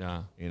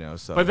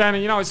 So. But then,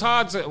 it's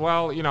hard to,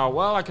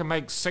 I can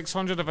make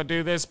 600 if I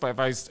do this, but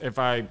if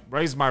I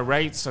raise my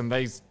rates and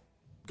they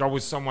go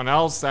with someone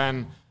else,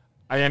 then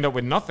I end up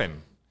with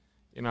nothing.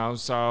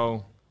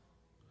 So.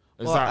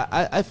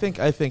 I think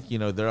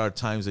there are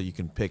times that you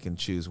can pick and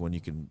choose when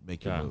you can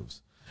make your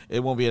moves.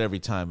 It won't be at every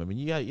time. I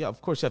mean,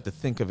 of course you have to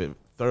think of it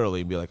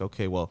thoroughly and be like,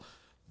 okay, well,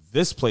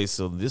 this place,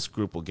 so this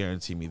group will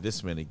guarantee me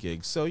this many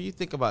gigs. So you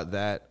think about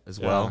that as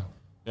well.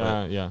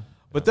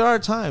 But there are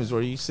times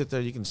where you sit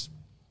there, you can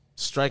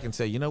strike and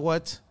say, you know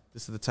what?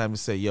 This is the time to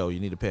say, yo, you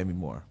need to pay me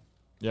more.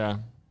 Yeah.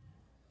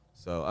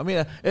 So, I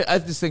mean, I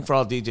just think for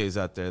all DJs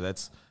out there,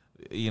 that's,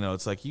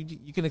 it's like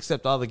you can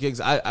accept all the gigs.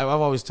 I've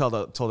always told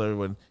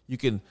everyone, you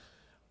can,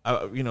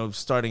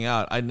 starting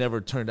out, I never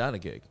turned down a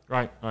gig.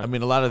 Right. I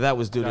mean, a lot of that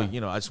was due to,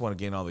 I just want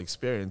to gain all the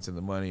experience and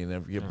the money and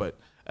everything. But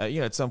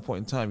at some point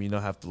in time,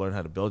 have to learn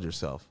how to build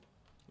yourself,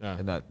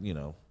 and not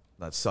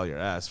sell your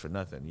ass for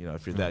nothing.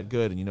 If you're that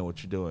good and you know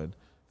what you're doing,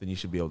 then you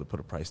should be able to put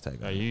a price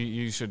tag on it.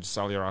 You should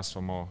sell your ass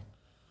for more.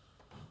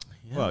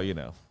 Yeah.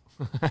 Well,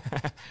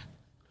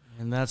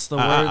 and that's the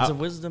words of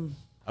wisdom.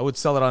 I would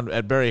sell it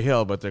at Berry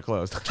Hill, but they're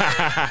closed.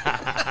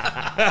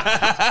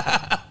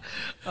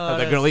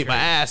 They're gonna eat my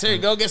ass. Here you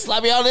go, get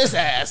sloppy on this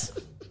ass.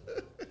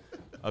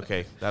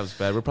 Okay, that was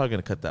bad. We're probably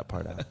gonna cut that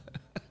part out.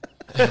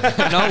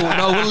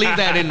 No, we'll leave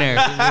that in there.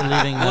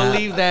 We'll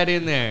leave that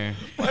in there.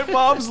 My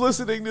mom's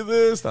listening to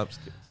this. I'm just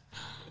kidding.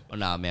 Well,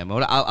 nah, man.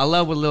 I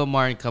love when Lil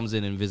Martin comes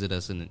in and visit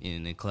us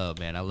in the club,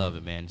 man. I love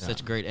it, man.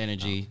 Such great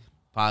energy,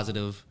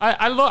 positive.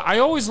 I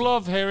always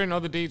love hearing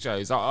other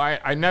DJs.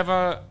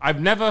 I've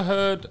never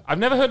heard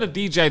a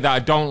DJ that I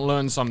don't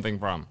learn something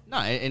from. No,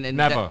 and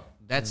never.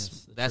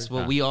 That's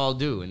what we all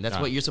do, and that's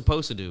what you're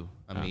supposed to do.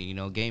 I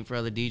mean, game for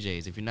other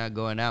DJs. If you're not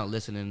going out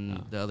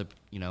listening to other,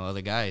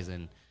 other guys,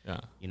 and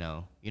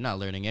you're not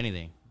learning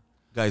anything.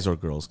 Guys or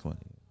girls, come on.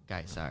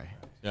 Guys, sorry.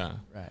 Yeah,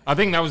 right. I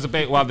think that was a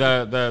bit. Well,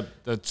 the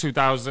mid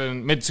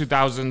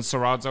 2000s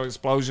Serato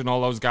explosion. All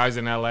those guys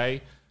in LA,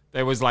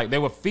 they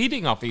were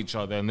feeding off each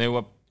other and they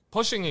were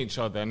pushing each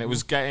other, and it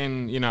was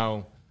getting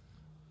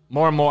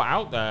more and more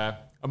out there.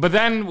 But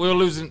then we were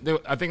losing.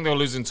 I think they were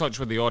losing touch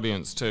with the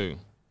audience too.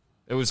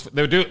 They were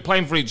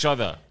playing for each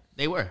other.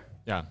 They were.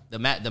 Yeah. The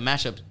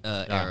mashup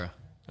era.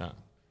 Yeah.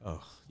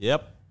 Oh.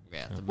 Yep.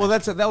 Yeah. Well,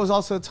 that was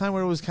also a time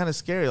where it was kind of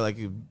scary. Like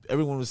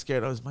everyone was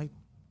scared. Is my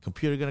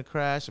computer gonna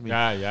crash? I mean,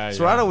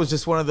 Serato was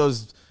just one of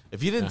those.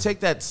 If you didn't take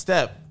that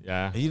step,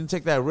 and you didn't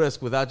take that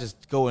risk without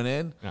just going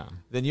in,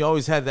 then you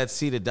always had that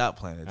seeded dot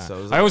planted. Yeah. So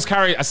it was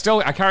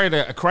I carried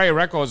a crate of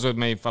records with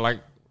me for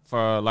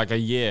like a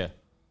year,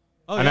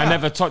 I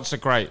never touched the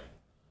crate,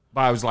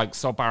 but I was like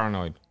so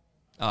paranoid.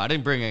 Oh, I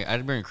didn't bring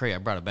a crate. I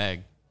brought a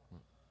bag.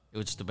 It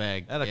was just a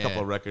bag. I had a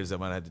couple of records that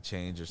might have had to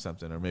change or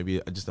something, or maybe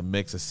just a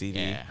mix of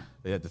CD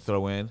they had to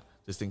throw in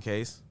just in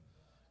case.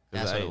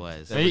 That's what it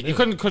was. You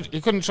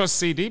couldn't trust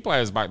CD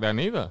players back then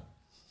either.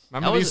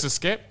 Remember they used to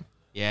skip?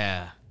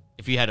 Yeah.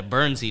 If you had a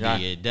burn CD,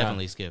 it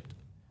definitely skipped.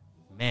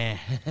 Man.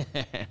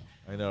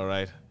 I know,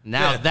 right?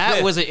 Now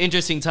that was an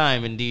interesting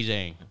time in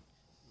DJing.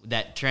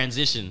 That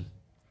transition.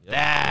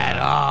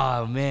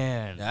 Oh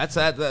man, that's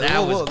great.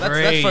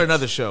 That's for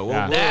another show.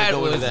 That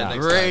was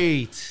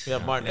great. We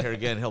have Martin here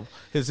again.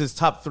 His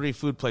top 3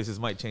 food places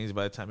might change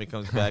by the time he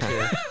comes back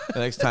here the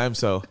next time.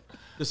 So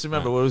just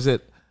remember, what was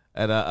it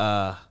at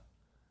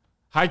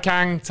Hai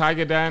Kang,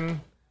 Tiger Den,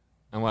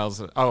 and what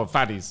else? Oh,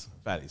 Fatties.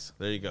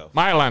 There you go.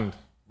 Meyerland.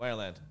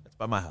 That's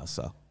by my house.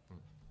 So,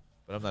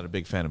 but I'm not a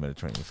big fan of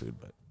Mediterranean food,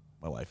 but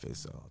my wife is,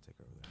 so I'll take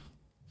her over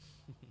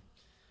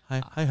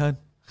there. Hi, hun.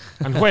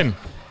 And Win.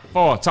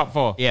 Top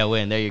 4. Yeah,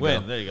 Win. There you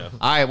go. There you go.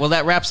 All right. Well,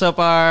 that wraps up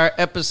our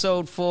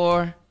episode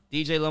 4.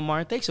 DJ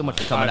Lamar, thanks so much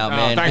for coming out,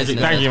 man. Thank you,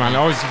 man.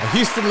 Always a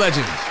Houston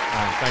legend.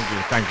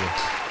 Thank you.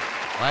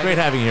 Great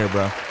having you here,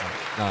 bro.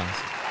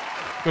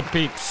 Good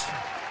peeps.